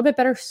a little bit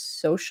better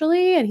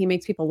socially, and he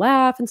makes people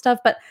laugh and stuff.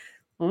 But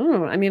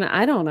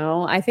I don't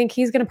know. I think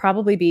he's going to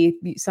probably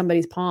be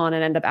somebody's pawn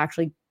and end up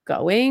actually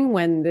going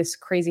when this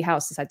crazy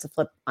house decides to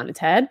flip on its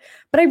head.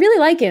 But I really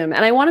like him,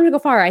 and I want him to go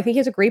far. I think he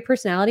has a great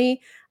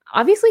personality.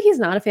 Obviously, he's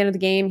not a fan of the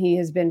game. He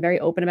has been very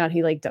open about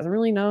he doesn't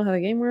really know how the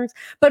game works.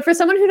 But for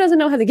someone who doesn't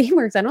know how the game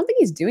works, I don't think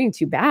he's doing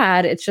too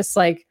bad. It's just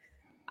like,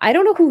 I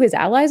don't know who his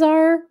allies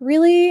are,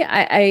 really.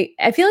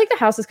 I feel like the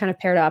house is kind of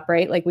paired up,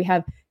 right? Like we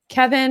have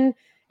Kevin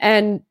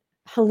and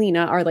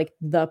Helena are like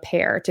the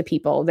pair to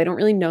people. They don't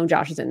really know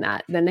Josh is in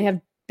that. Then they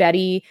have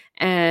Betty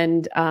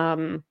and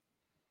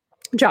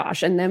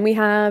Josh. And then we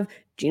have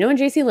Gino and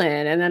JC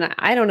Lynn. And then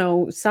I don't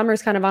know,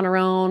 Summer's kind of on her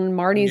own.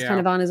 Marty's kind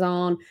of on his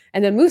own.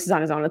 And then Moose is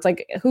on his own. It's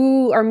like,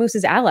 who are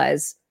Moose's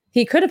allies?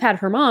 He could have had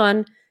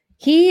Herman.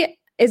 He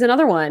is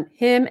another one.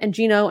 Him and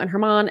Gino and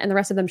Herman and the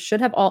rest of them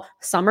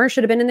Summer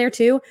should have been in there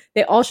too.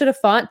 They all should have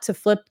fought to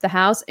flip the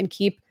house and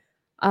keep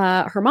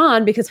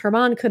Herman, because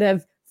Herman could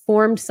have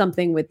formed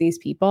something with these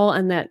people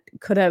and that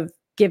could have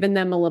given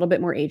them a little bit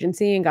more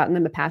agency and gotten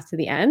them a path to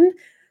the end.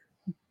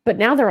 But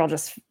now they're all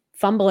just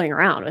fumbling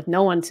around with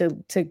no one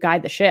to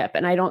guide the ship.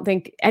 And I don't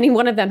think any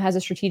one of them has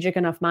a strategic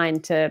enough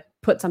mind to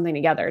put something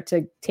together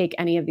to take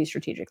any of these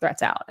strategic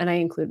threats out. And I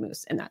include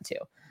Moose in that too.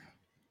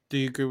 Do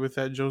you agree with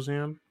that,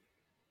 Josiane?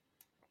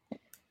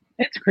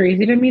 It's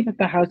crazy to me that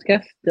the house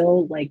guests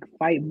still like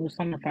fight Moose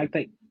on the fact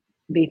that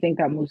they think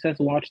that Moose has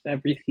watched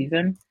every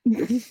season.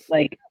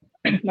 Like,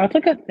 that's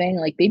like a thing.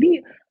 Like,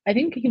 maybe I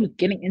think he was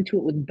getting into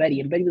it with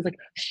Betty, and Betty was like,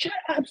 "Shut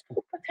up,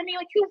 stop pretending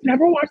like you've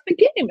never watched the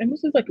game." And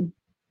Moose is like,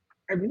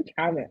 "I really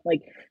haven't."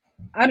 Like,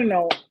 I don't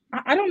know.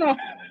 I don't know.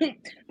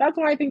 That's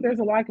why I think there's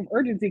a lack of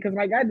urgency, because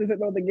my guy doesn't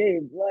know the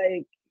game.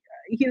 Like,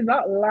 he's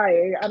not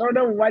lying. I don't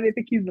know why they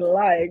think he's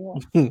lying.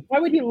 Why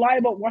would he lie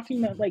about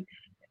watching the like?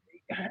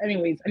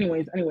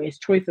 Anyways,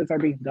 choices are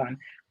being done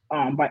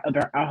by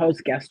other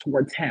host guests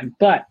towards him.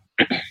 But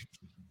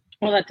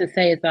all that to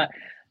say is that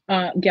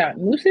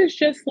Moose is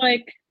just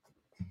like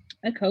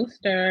a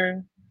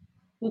coaster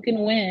who can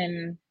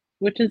win,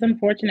 which is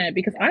unfortunate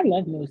because I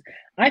love Moose.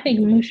 I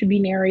think Moose should be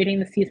narrating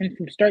the season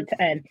from start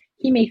to end.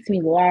 He makes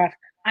me laugh.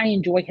 I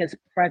enjoy his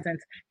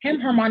presence. Him,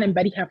 Herman, and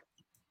Betty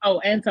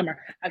and Summer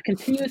have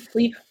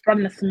continuously brought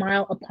a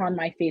smile upon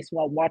my face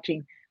while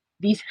watching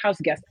these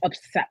house guests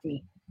upset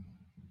me.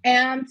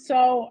 And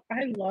so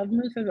I love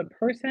Moose as a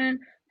person,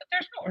 but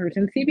there's no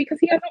urgency because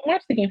he hasn't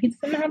watched the game. He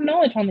doesn't have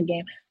knowledge on the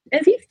game.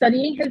 Is he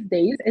studying his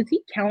days? Is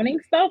he counting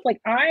stuff?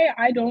 Like,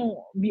 I don't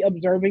be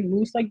observing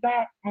Moose like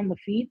that on the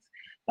feeds,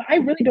 but I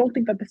really don't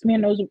think that this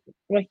man knows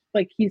what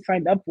like he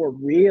signed up for,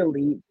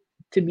 really,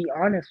 to be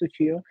honest with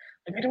you.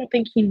 Like, I don't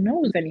think he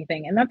knows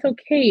anything, and that's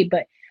okay,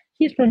 but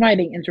he's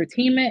providing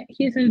entertainment.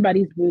 He's in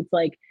Buddy's boots.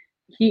 Like,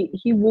 he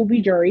will be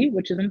jury,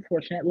 which is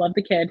unfortunate. Love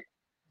the kid.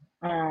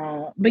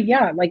 But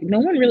yeah, like, no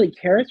one really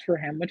cares for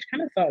him, which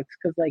kind of sucks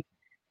because, like,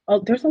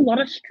 there's a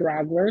lot of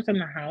stragglers in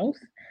the house.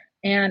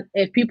 And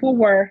if people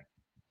were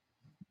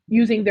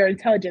using their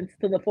intelligence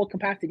to the full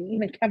capacity,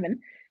 even Kevin,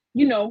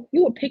 you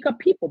would pick up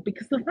people,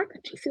 because the fact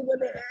that JC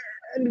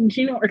and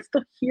Gino are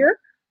still here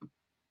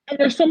and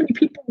there's so many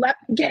people left,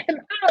 get him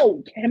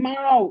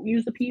out.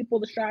 Use the people,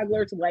 the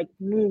stragglers, like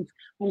Moose,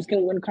 who's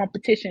going to win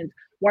competitions.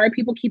 Why are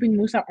people keeping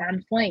Moose at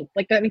arm's length?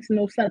 Like, that makes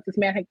no sense. This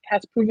man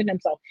has proven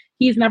himself.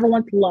 He's never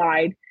once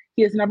lied.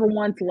 He has never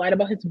once lied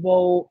about his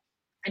vote,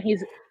 and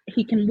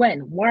he can win.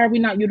 Why are we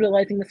not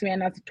utilizing this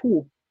man as a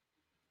tool?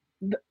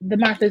 The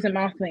math isn't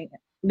mathing.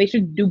 They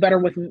should do better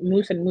with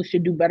Moose, and Moose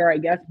should do better, I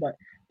guess, but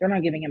they're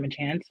not giving him a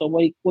chance. So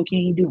what can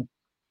he do?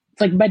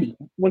 It's like Betty.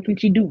 What can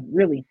she do,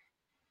 really?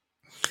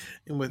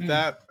 And with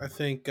that, I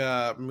think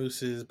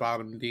Moose is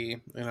bottom D,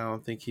 and I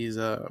don't think he's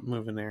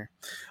moving there.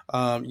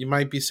 You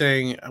might be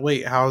saying,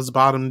 wait, how's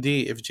bottom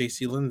D if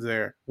JC Lynn's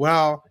there?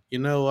 Well, you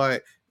know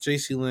what?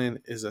 JC Lynn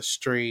is a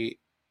straight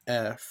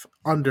F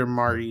under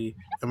Marty,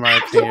 in my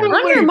opinion.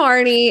 Under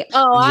Marty?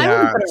 Oh, I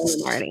would put her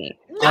under Marty.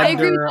 I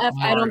agree with F.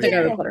 I don't think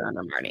I would put her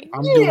under Marty.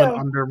 I'm doing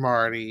under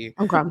Marty.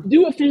 Okay.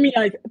 Do it for me,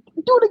 Isaac.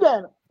 Do it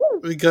again.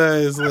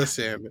 Because,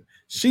 listen,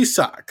 she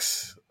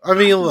sucks. I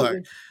mean,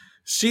 look.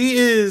 She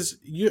is,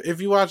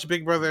 if you watch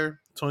Big Brother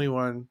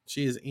 21,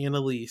 she is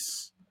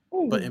Annalise,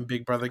 but in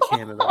Big Brother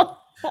Canada.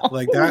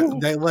 Like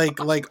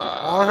that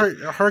all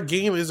her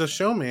game is a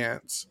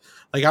showmance.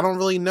 Like, I don't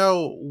really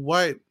know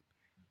what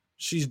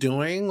she's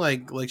doing.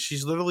 Like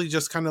she's literally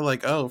just kind of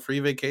like, oh, free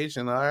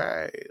vacation, all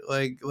right.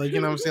 Like you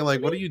know what I'm saying?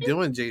 Like, what are you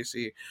doing,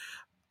 JC?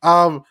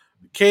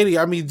 Katie,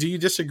 I mean, do you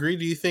disagree?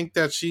 Do you think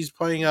that she's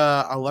playing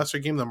a lesser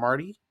game than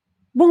Marty?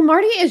 Well,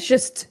 Marty is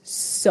just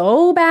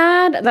so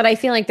bad that I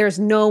feel like there's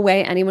no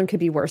way anyone could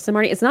be worse than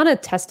Marty. It's not a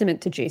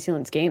testament to JC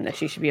Lynn's game that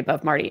she should be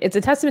above Marty. It's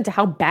a testament to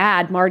how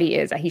bad Marty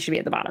is that he should be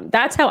at the bottom.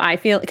 That's how I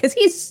feel, because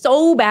he's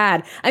so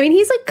bad. I mean,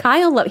 he's like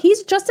Kyle.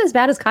 He's just as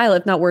bad as Kyle,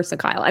 if not worse than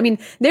Kyle. I mean,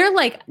 they're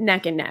like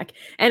neck and neck.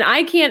 And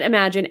I can't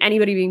imagine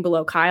anybody being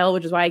below Kyle,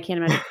 which is why I can't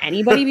imagine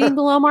anybody being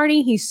below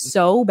Marty. He's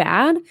so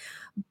bad.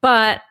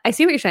 But I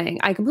see what you're saying.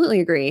 I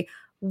completely agree.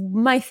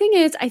 My thing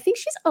is, I think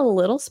she's a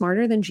little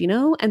smarter than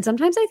Gino. And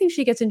sometimes I think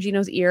she gets in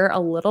Gino's ear a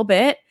little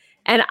bit.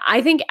 And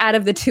I think out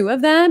of the two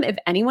of them, if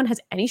anyone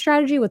has any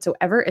strategy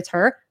whatsoever, it's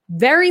her.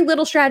 Very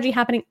little strategy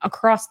happening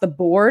across the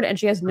board. And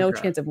she has no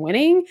chance of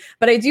winning.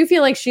 But I do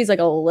feel like she's like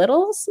a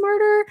little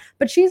smarter,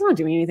 but she's not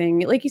doing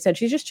anything. Like you said,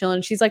 she's just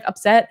chilling. She's like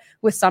upset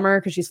with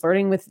Summer because she's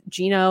flirting with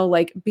Gino.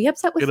 Like, be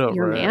upset with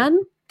your man.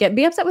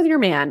 Be upset with your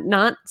man,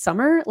 not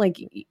Summer. Like,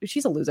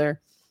 she's a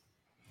loser.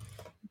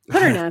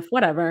 Put her in F,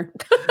 whatever.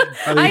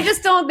 I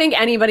just don't think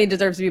anybody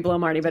deserves to be below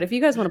Marty. But if you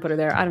guys want to put her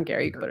there, I don't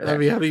care. You can put her there. I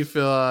mean, how do you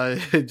feel?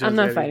 I'm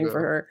not fighting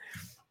for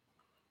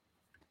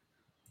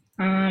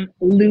her.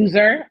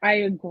 Loser. I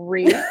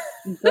agree.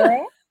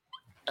 Girl,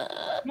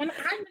 I've been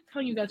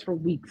telling you guys for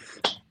weeks.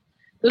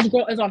 This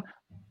girl is on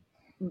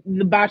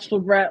The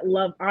Bachelorette,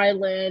 Love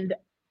Island.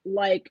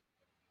 Like,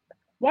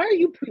 why are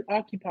you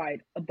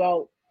preoccupied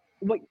about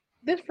what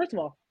this? First of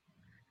all,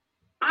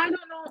 I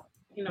don't know.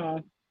 You know.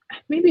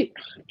 Maybe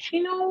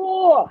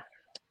Gino,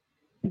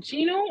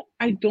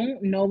 I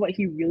don't know what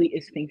he really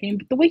is thinking,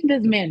 but the way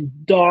this man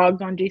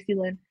dogs on JC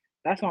Lynn,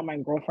 that's not my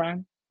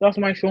girlfriend. That's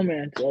my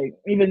showman. Like,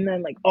 even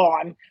then, like, oh,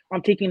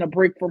 I'm taking a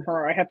break from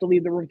her. I have to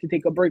leave the room to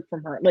take a break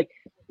from her. Like,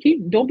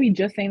 don't be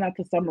just saying that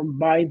to Summer,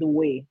 by the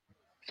way.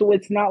 So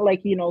it's not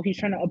like, you know, he's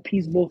trying to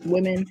appease both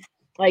women.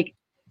 Like,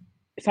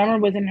 Summer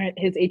was in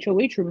his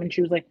HOH room and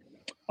she was like,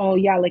 oh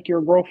yeah, like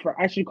your girlfriend.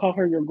 I should call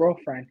her your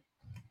girlfriend.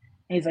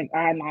 And he's like,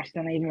 no, she's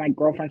not even my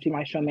girlfriend. She's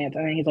my showman.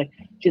 And then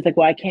she's like,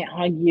 well, I can't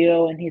hug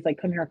you. And he's like,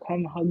 come here,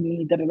 come hug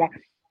me. Da, da, da.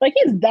 Like,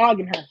 he's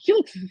dogging her. She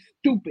looks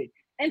stupid.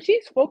 And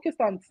she's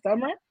focused on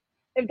Summer.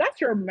 If that's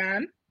your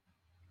man,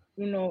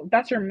 you know,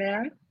 that's your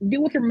man,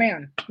 deal with your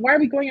man. Why are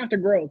we going after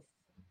girls?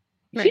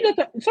 Right.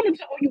 Summer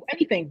doesn't owe you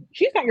anything.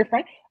 She's not your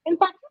friend. In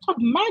fact, you talk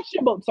mad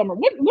shit about Summer.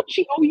 What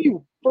she owe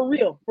you? For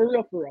real.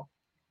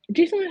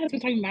 Jason has been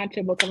talking mad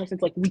shit about Summer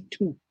since like week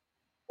 2.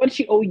 What does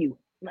she owe you?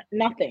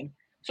 Nothing.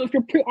 So if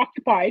you're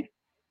preoccupied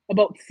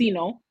about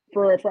Sino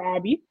for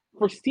Abby,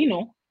 for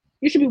Sino,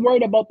 you should be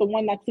worried about the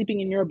one that's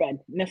sleeping in your bed.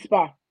 N'est-ce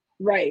pas?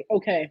 Right.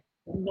 Okay.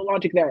 The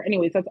logic there.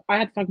 Anyways, I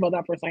had to talk about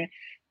that for a second.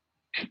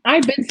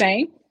 I've been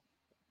saying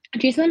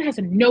Jason has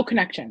no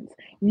connections.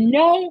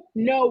 No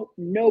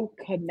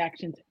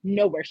connections.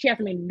 Nowhere. She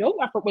hasn't made no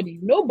effort with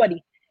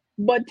nobody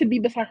but to be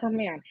beside her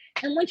man.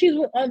 And when she's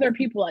with other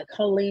people like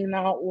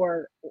Helena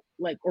or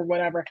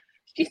whatever,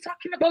 she's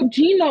talking about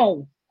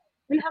Gino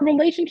and her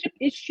relationship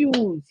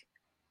issues.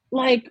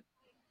 Like,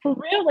 for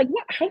real, like,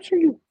 what house are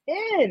you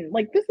in?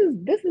 Like, this is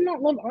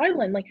not Love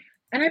Island. Like,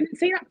 and I've been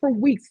saying that for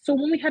weeks. So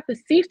when we have the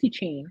safety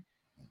chain,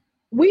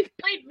 we've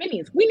played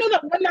minis. We know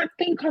that when that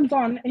thing comes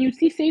on and you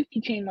see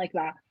safety chain like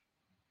that,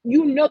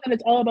 you know that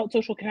it's all about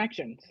social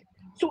connections.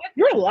 So if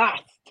you're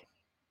last,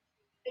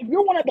 if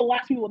you're one of the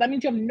last people, that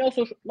means you have no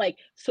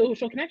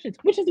social connections,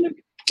 which has been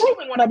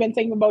proving what I've been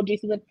saying about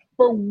Jason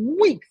for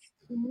weeks.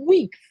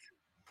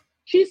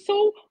 She's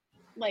so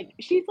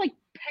she's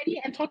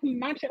petty and talking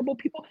mad shit about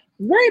people.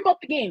 Worry about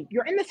the game.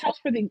 You're in this house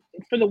for the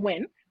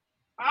win.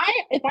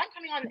 If I'm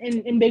coming on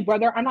in Big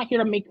Brother, I'm not here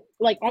to make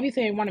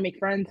obviously I want to make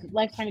friends,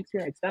 lifetime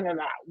experience,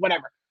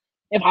 whatever.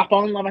 If I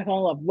fall in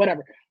love,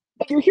 whatever.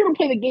 But you're here to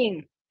play the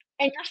game,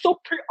 and you're so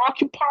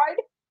preoccupied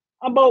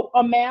about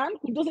a man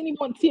who doesn't even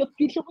want to see a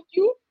future with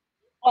you.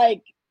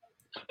 Like,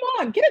 come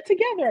on, get it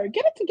together.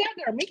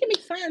 Make it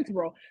make sense,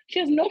 bro. She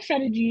has no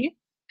strategy.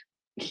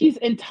 She's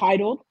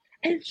entitled,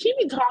 and she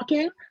be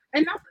talking,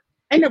 and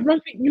it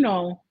runs.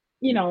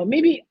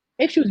 Maybe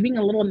if she was being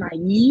a little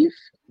naive,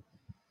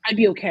 I'd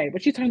be okay.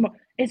 But she's talking about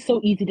it's so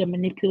easy to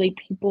manipulate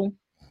people.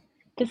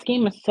 This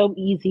game is so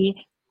easy.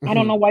 Mm-hmm. I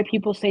don't know why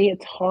people say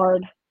it's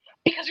hard.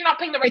 Because you're not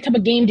playing the right type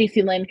of game,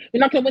 JC Lynn. You're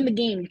not going to win the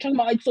game. You're talking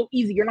about it's so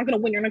easy. You're not going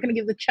to win. You're not going to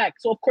give the check.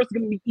 So, of course, it's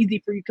going to be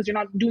easy for you because you're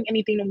not doing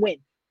anything to win.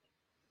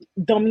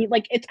 Dummy.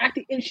 It's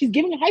acting. And she's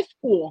giving high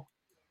school.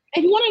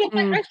 If you wanted to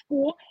play high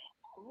school,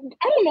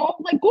 I don't know.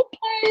 Go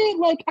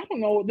play, I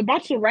don't know, The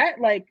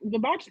Bachelorette, The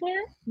Bachelor.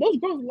 Those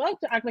girls love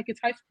to act like it's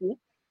high school.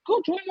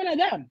 Go join one of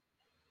them.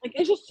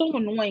 It's just so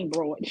annoying,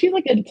 bro. She's,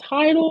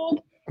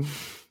 entitled.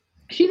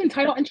 She's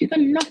entitled, and she's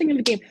done nothing in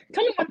the game.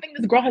 Tell me one thing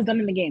this girl has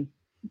done in the game.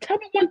 Tell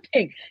me one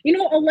thing.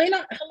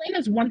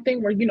 Helena's one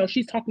thing where,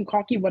 she's talking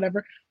cocky,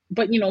 whatever,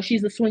 but,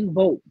 she's a swing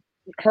vote.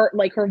 Her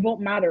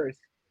vote matters.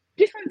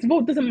 Jason's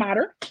vote doesn't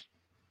matter.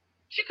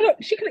 She could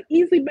have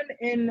easily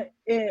been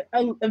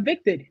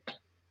evicted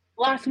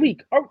last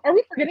week. Are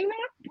we forgetting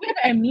that? Do we have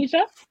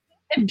amnesia?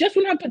 If Jess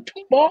would have put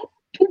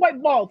two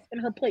white balls in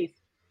her place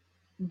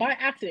by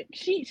accident,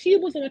 she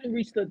was the one who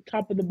reached the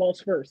top of the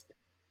balls first,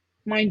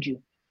 mind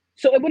you.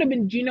 So it would have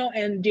been Gino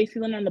and JC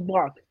Lynn on the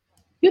block.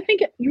 You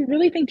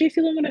really think JC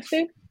Lynn would have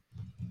stayed?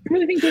 You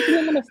really think JC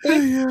Lynn would have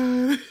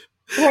stayed?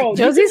 Bro,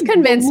 Josie's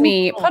convinced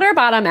me. Put her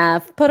bottom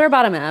F.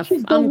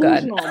 I'm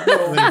good.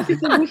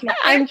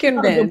 I'm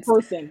convinced.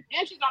 And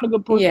she's not a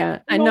good person. Yeah,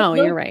 I know.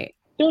 You're right.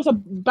 There's a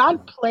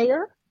bad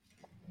player,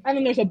 and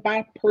then there's a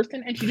bad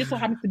person, and she just so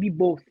happens to be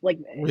both. Like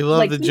we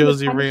love the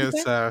Josie rant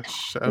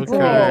sesh. Okay,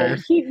 bro,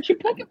 she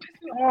fucking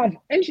pissed me off,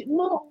 and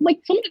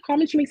some of the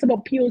comments she makes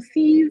about POCs,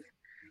 you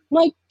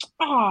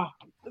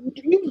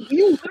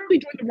literally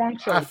joined the wrong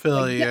show. I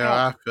feel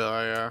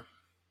you.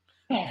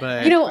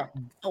 But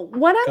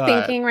what I'm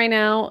thinking right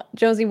now,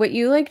 Josie, what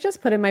you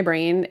just put in my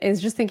brain is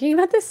just thinking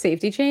about this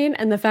safety chain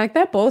and the fact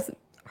that both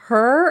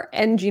her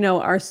and Gino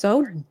are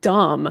so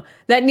dumb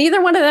that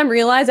neither one of them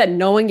realized that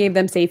no one gave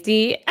them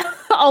safety,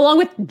 along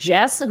with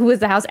Jess, who was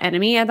the house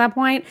enemy at that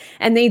point,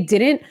 and they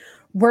didn't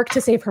work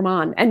to save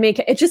Herman and make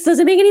it just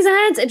doesn't make any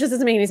sense. It just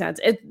doesn't make any sense.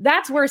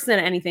 That's worse than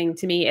anything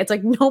to me. It's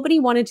like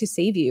nobody wanted to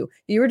save you.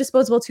 You were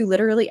disposable to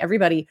literally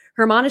everybody.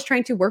 Herman is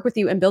trying to work with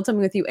you and build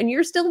something with you, and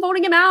you're still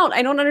voting him out.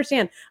 I don't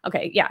understand.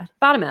 Okay, yeah,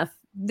 bottom F.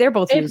 They're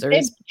both losers.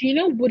 If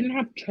Gino wouldn't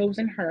have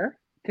chosen her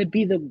to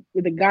be the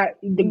guy,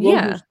 the girl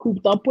who's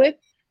cooped up with,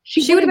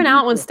 she would have been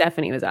out when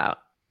Stephanie was out.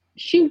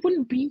 She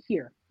wouldn't be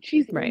here.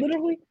 She's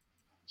literally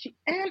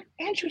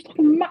and she was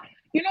talking about.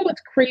 You know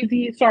what's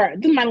crazy? Sorry,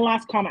 this is my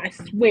last comment. I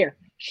swear.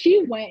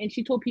 She went and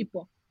she told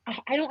people,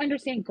 I don't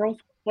understand girls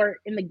flirt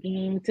in the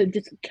game to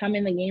just come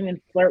in the game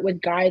and flirt with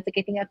guys. I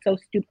think that's so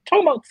stupid.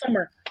 Talking about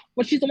Summer,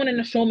 when she's the one in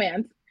the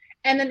showmance.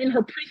 And then in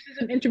her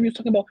preseason interviews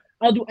talking about,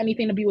 I'll do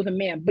anything to be with a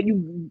man. But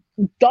you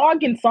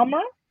dog in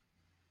Summer?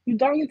 You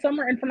dog in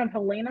Summer in front of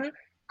Helena?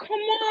 Come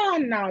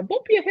on now.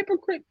 Don't be a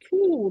hypocrite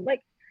too.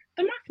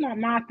 The math's not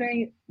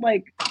mathing.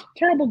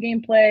 Terrible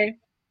gameplay.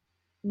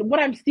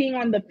 What I'm seeing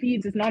on the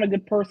feeds is not a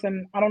good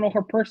person. I don't know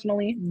her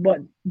personally,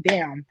 but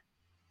damn.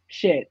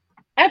 Shit.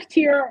 F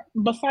tier,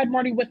 beside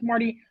Marty, with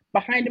Marty,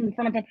 behind him, in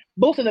front of him.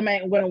 Both of them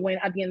ain't going to win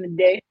at the end of the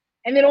day.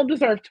 And they don't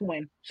deserve to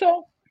win.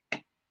 So, I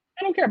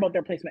don't care about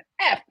their placement.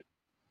 F.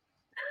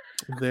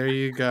 There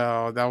you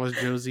go. That was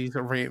Josie's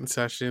ranting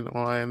session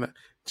on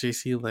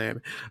JC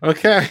Lynn.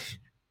 Okay.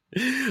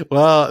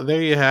 Well,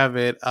 there you have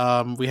it.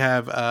 We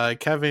have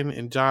Kevin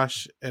and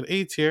Josh at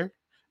A tier.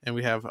 And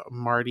we have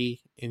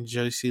Marty and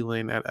JC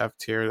Lynn at F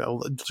tier.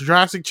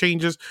 Drastic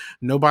changes.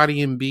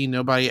 Nobody in B,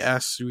 nobody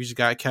S. We just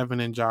got Kevin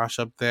and Josh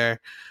up there.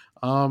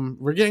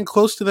 We're getting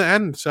close to the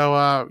end,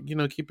 so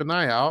keep an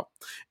eye out.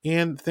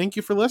 And thank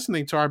you for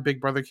listening to our Big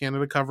Brother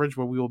Canada coverage,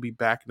 where we will be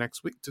back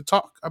next week to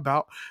talk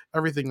about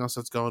everything else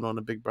that's going on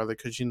in Big Brother,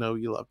 because you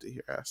love to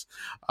hear us.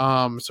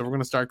 So we're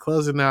gonna start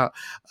closing out.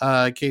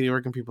 Katie,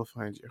 where can people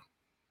find you?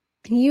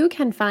 You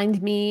can find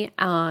me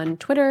on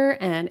Twitter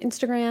and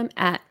Instagram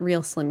at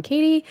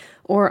RealSlimKatie,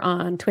 or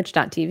on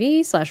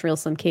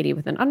twitch.tv/RealSlimKatie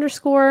with an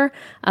underscore.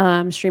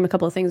 Stream a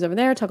couple of things over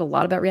there. Talk a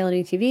lot about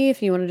reality TV.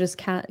 If you want to just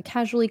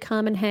casually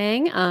come and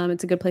hang,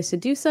 it's a good place to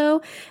do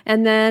so.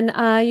 And then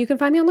you can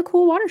find me on The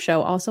Cool Water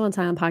Show, also on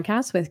Silent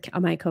Podcast with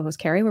my co-host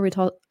Carrie, where we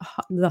talk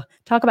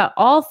about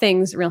all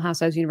things Real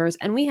Housewives universe.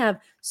 And we have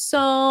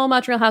so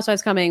much Real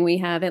Housewives coming. We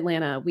have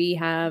Atlanta. We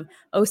have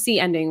OC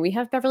ending. We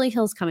have Beverly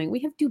Hills coming. We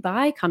have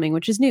Dubai coming,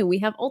 which is new. We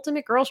have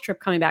Ultimate Girls Trip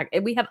coming back.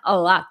 We have a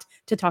lot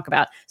to talk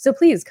about. So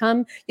please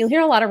come. You'll hear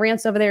a lot of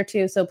rants over there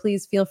too. So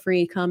please feel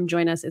free. Come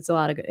join us. It's a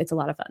lot of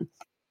fun.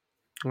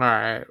 All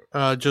right.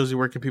 Josie,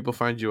 where can people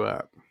find you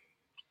at?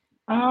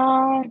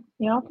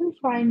 Y'all can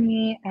find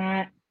me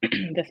at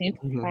the same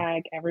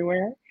tag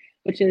everywhere,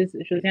 which is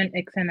Josiane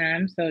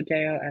XNM. So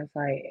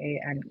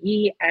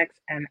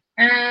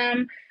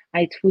JOSIANEXNM.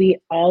 I tweet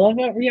all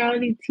about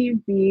reality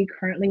TV.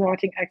 Currently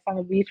watching X on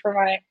the Beach for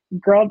my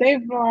girl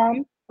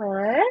Devon.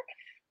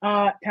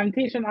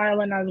 Temptation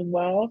Island as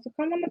well. So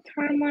come on the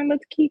timeline.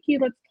 Let's kiki.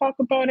 Let's talk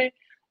about it.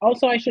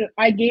 Also,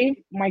 I gave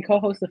my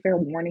co-host a fair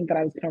warning that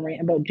I was going to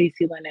rant about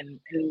JC Lynn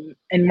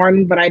and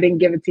Martin, but I didn't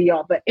give it to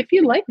y'all. But if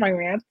you like my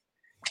rants,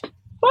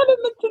 slide them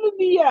into the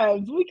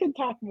DMs. We can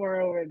talk more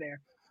over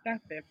there.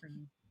 That's it for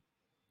me.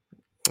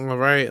 All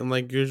right, and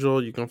like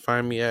usual, you can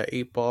find me at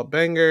 8 Ball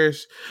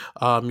Bangers.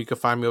 You can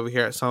find me over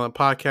here at Silent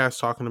Podcast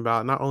talking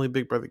about not only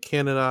Big Brother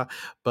Canada,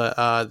 but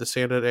the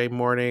Saturday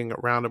morning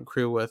roundup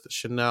crew with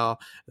Chanel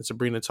and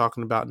Sabrina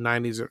talking about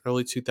 90s and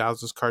early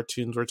 2000s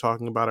cartoons. We're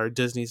talking about our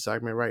Disney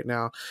segment right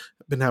now.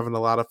 I've been having a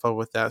lot of fun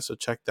with that, so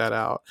check that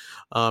out.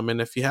 And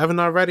if you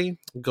haven't already,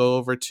 go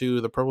over to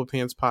the Purple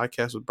Pants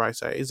Podcast with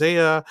Bryce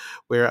Isaiah,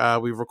 where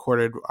we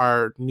recorded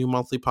our new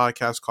monthly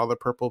podcast called the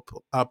Purple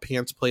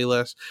Pants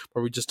Playlist,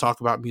 where we just talk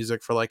about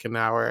music for like an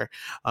hour.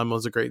 It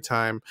was a great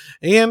time.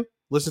 And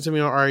listen to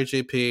me on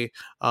RHAP.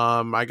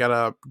 I got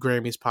a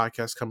Grammys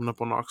podcast coming up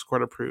on Aux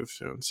Court Approved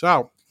soon.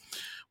 So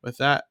with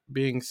that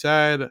being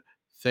said,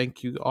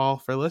 thank you all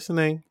for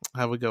listening.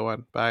 Have a good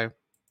one. Bye.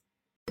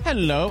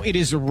 Hello, it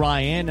is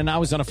Ryan, and I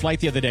was on a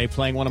flight the other day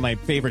playing one of my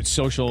favorite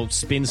social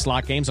spin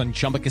slot games on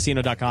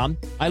ChumbaCasino.com.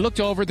 I looked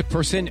over at the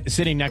person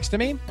sitting next to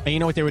me, and you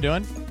know what they were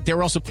doing? They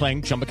were also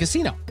playing Chumba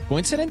Casino.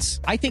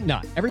 Coincidence? I think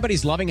not.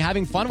 Everybody's loving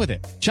having fun with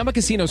it. Chumba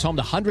Casino is home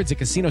to hundreds of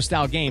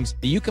casino-style games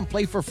that you can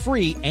play for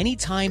free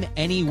anytime,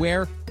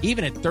 anywhere,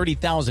 even at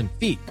 30,000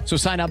 feet. So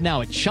sign up now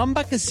at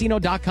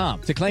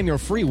ChumbaCasino.com to claim your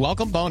free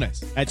welcome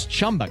bonus. That's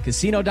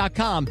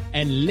ChumbaCasino.com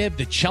and live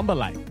the Chumba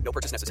life. No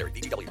purchase necessary.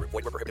 VGW. Void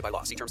were prohibited by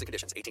law. See terms and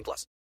conditions. 18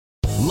 plus.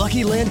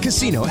 Lucky Land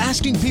Casino,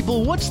 asking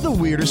people, what's the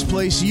weirdest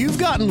place you've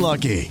gotten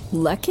lucky?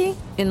 Lucky?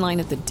 In line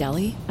at the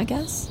deli, I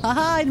guess?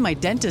 Aha, in my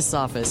dentist's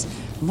office.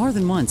 More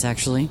than once,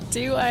 actually.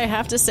 Do I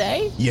have to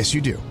say? Yes,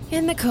 you do.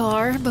 In the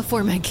car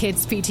before my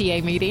kids'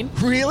 PTA meeting.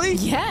 Really?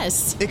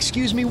 Yes.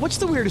 Excuse me, what's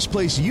the weirdest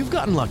place you've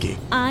gotten lucky?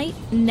 I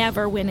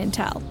never win and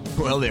tell.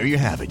 Well, there you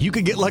have it. You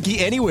can get lucky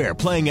anywhere,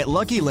 playing at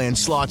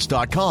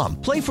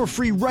LuckyLandSlots.com. Play for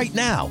free right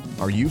now.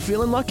 Are you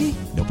feeling lucky?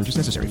 No purchase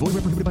necessary. Void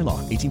where prohibited by law.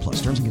 18 plus.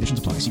 Terms and conditions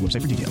apply. See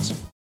website for details.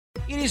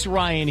 It is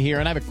Ryan here,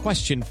 and I have a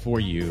question for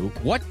you.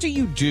 What do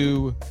you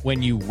do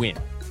when you win?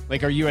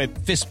 Like, are you a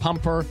fist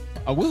pumper,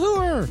 a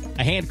woohooer,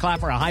 a hand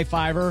clapper, a high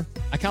fiver?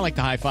 I kind of like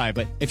the high five,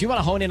 but if you want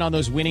to hone in on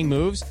those winning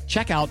moves,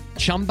 check out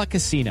Chumba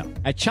Casino.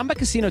 At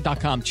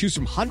ChumbaCasino.com, choose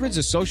from hundreds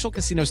of social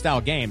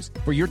casino-style games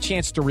for your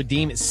chance to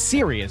redeem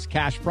serious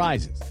cash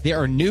prizes. There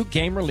are new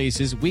game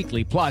releases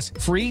weekly, plus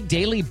free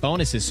daily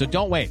bonuses, so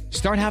don't wait.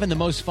 Start having the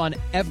most fun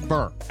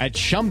ever at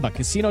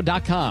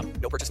ChumbaCasino.com.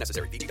 No purchase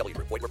necessary. VGW.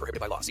 Void were prohibited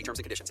by law. See terms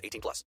and conditions.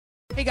 18 plus.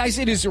 Hey guys,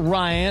 it is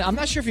Ryan. I'm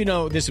not sure if you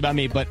know this about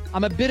me, but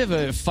I'm a bit of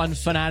a fun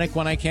fanatic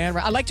when I can.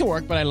 I like to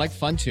work, but I like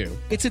fun too.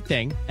 It's a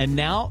thing. And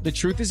now the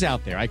truth is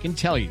out there. I can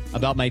tell you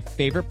about my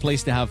favorite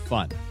place to have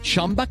fun.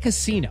 Chumba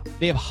Casino.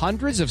 They have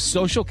hundreds of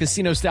social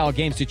casino style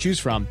games to choose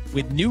from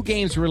with new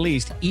games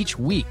released each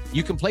week.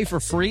 You can play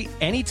for free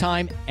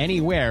anytime,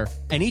 anywhere.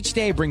 And each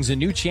day brings a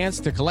new chance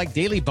to collect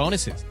daily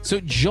bonuses. So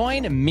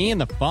join me in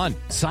the fun.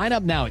 Sign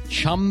up now at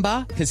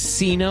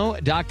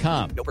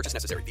ChumbaCasino.com. No purchase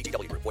necessary.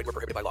 VGW. Void were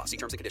prohibited by law. See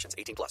terms and conditions.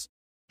 18 plus.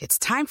 It's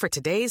time for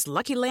today's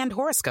Lucky Land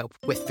horoscope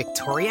with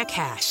Victoria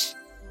Cash.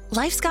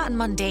 Life's gotten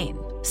mundane,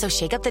 so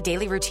shake up the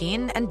daily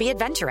routine and be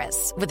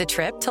adventurous with a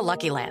trip to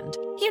Lucky Land.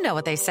 You know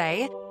what they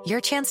say. Your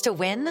chance to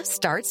win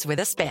starts with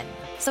a spin.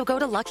 So go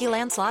to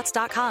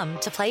LuckyLandSlots.com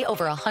to play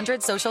over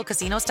 100 social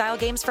casino-style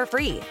games for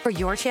free for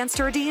your chance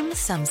to redeem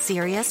some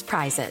serious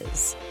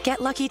prizes.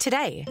 Get lucky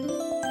today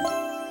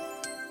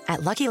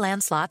at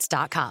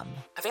LuckyLandSlots.com.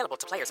 Available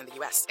to players in the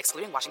U.S.,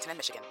 excluding Washington and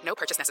Michigan. No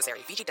purchase necessary.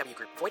 VGW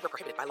Group. Void were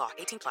prohibited by law.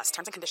 18 plus.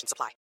 Terms and conditions apply.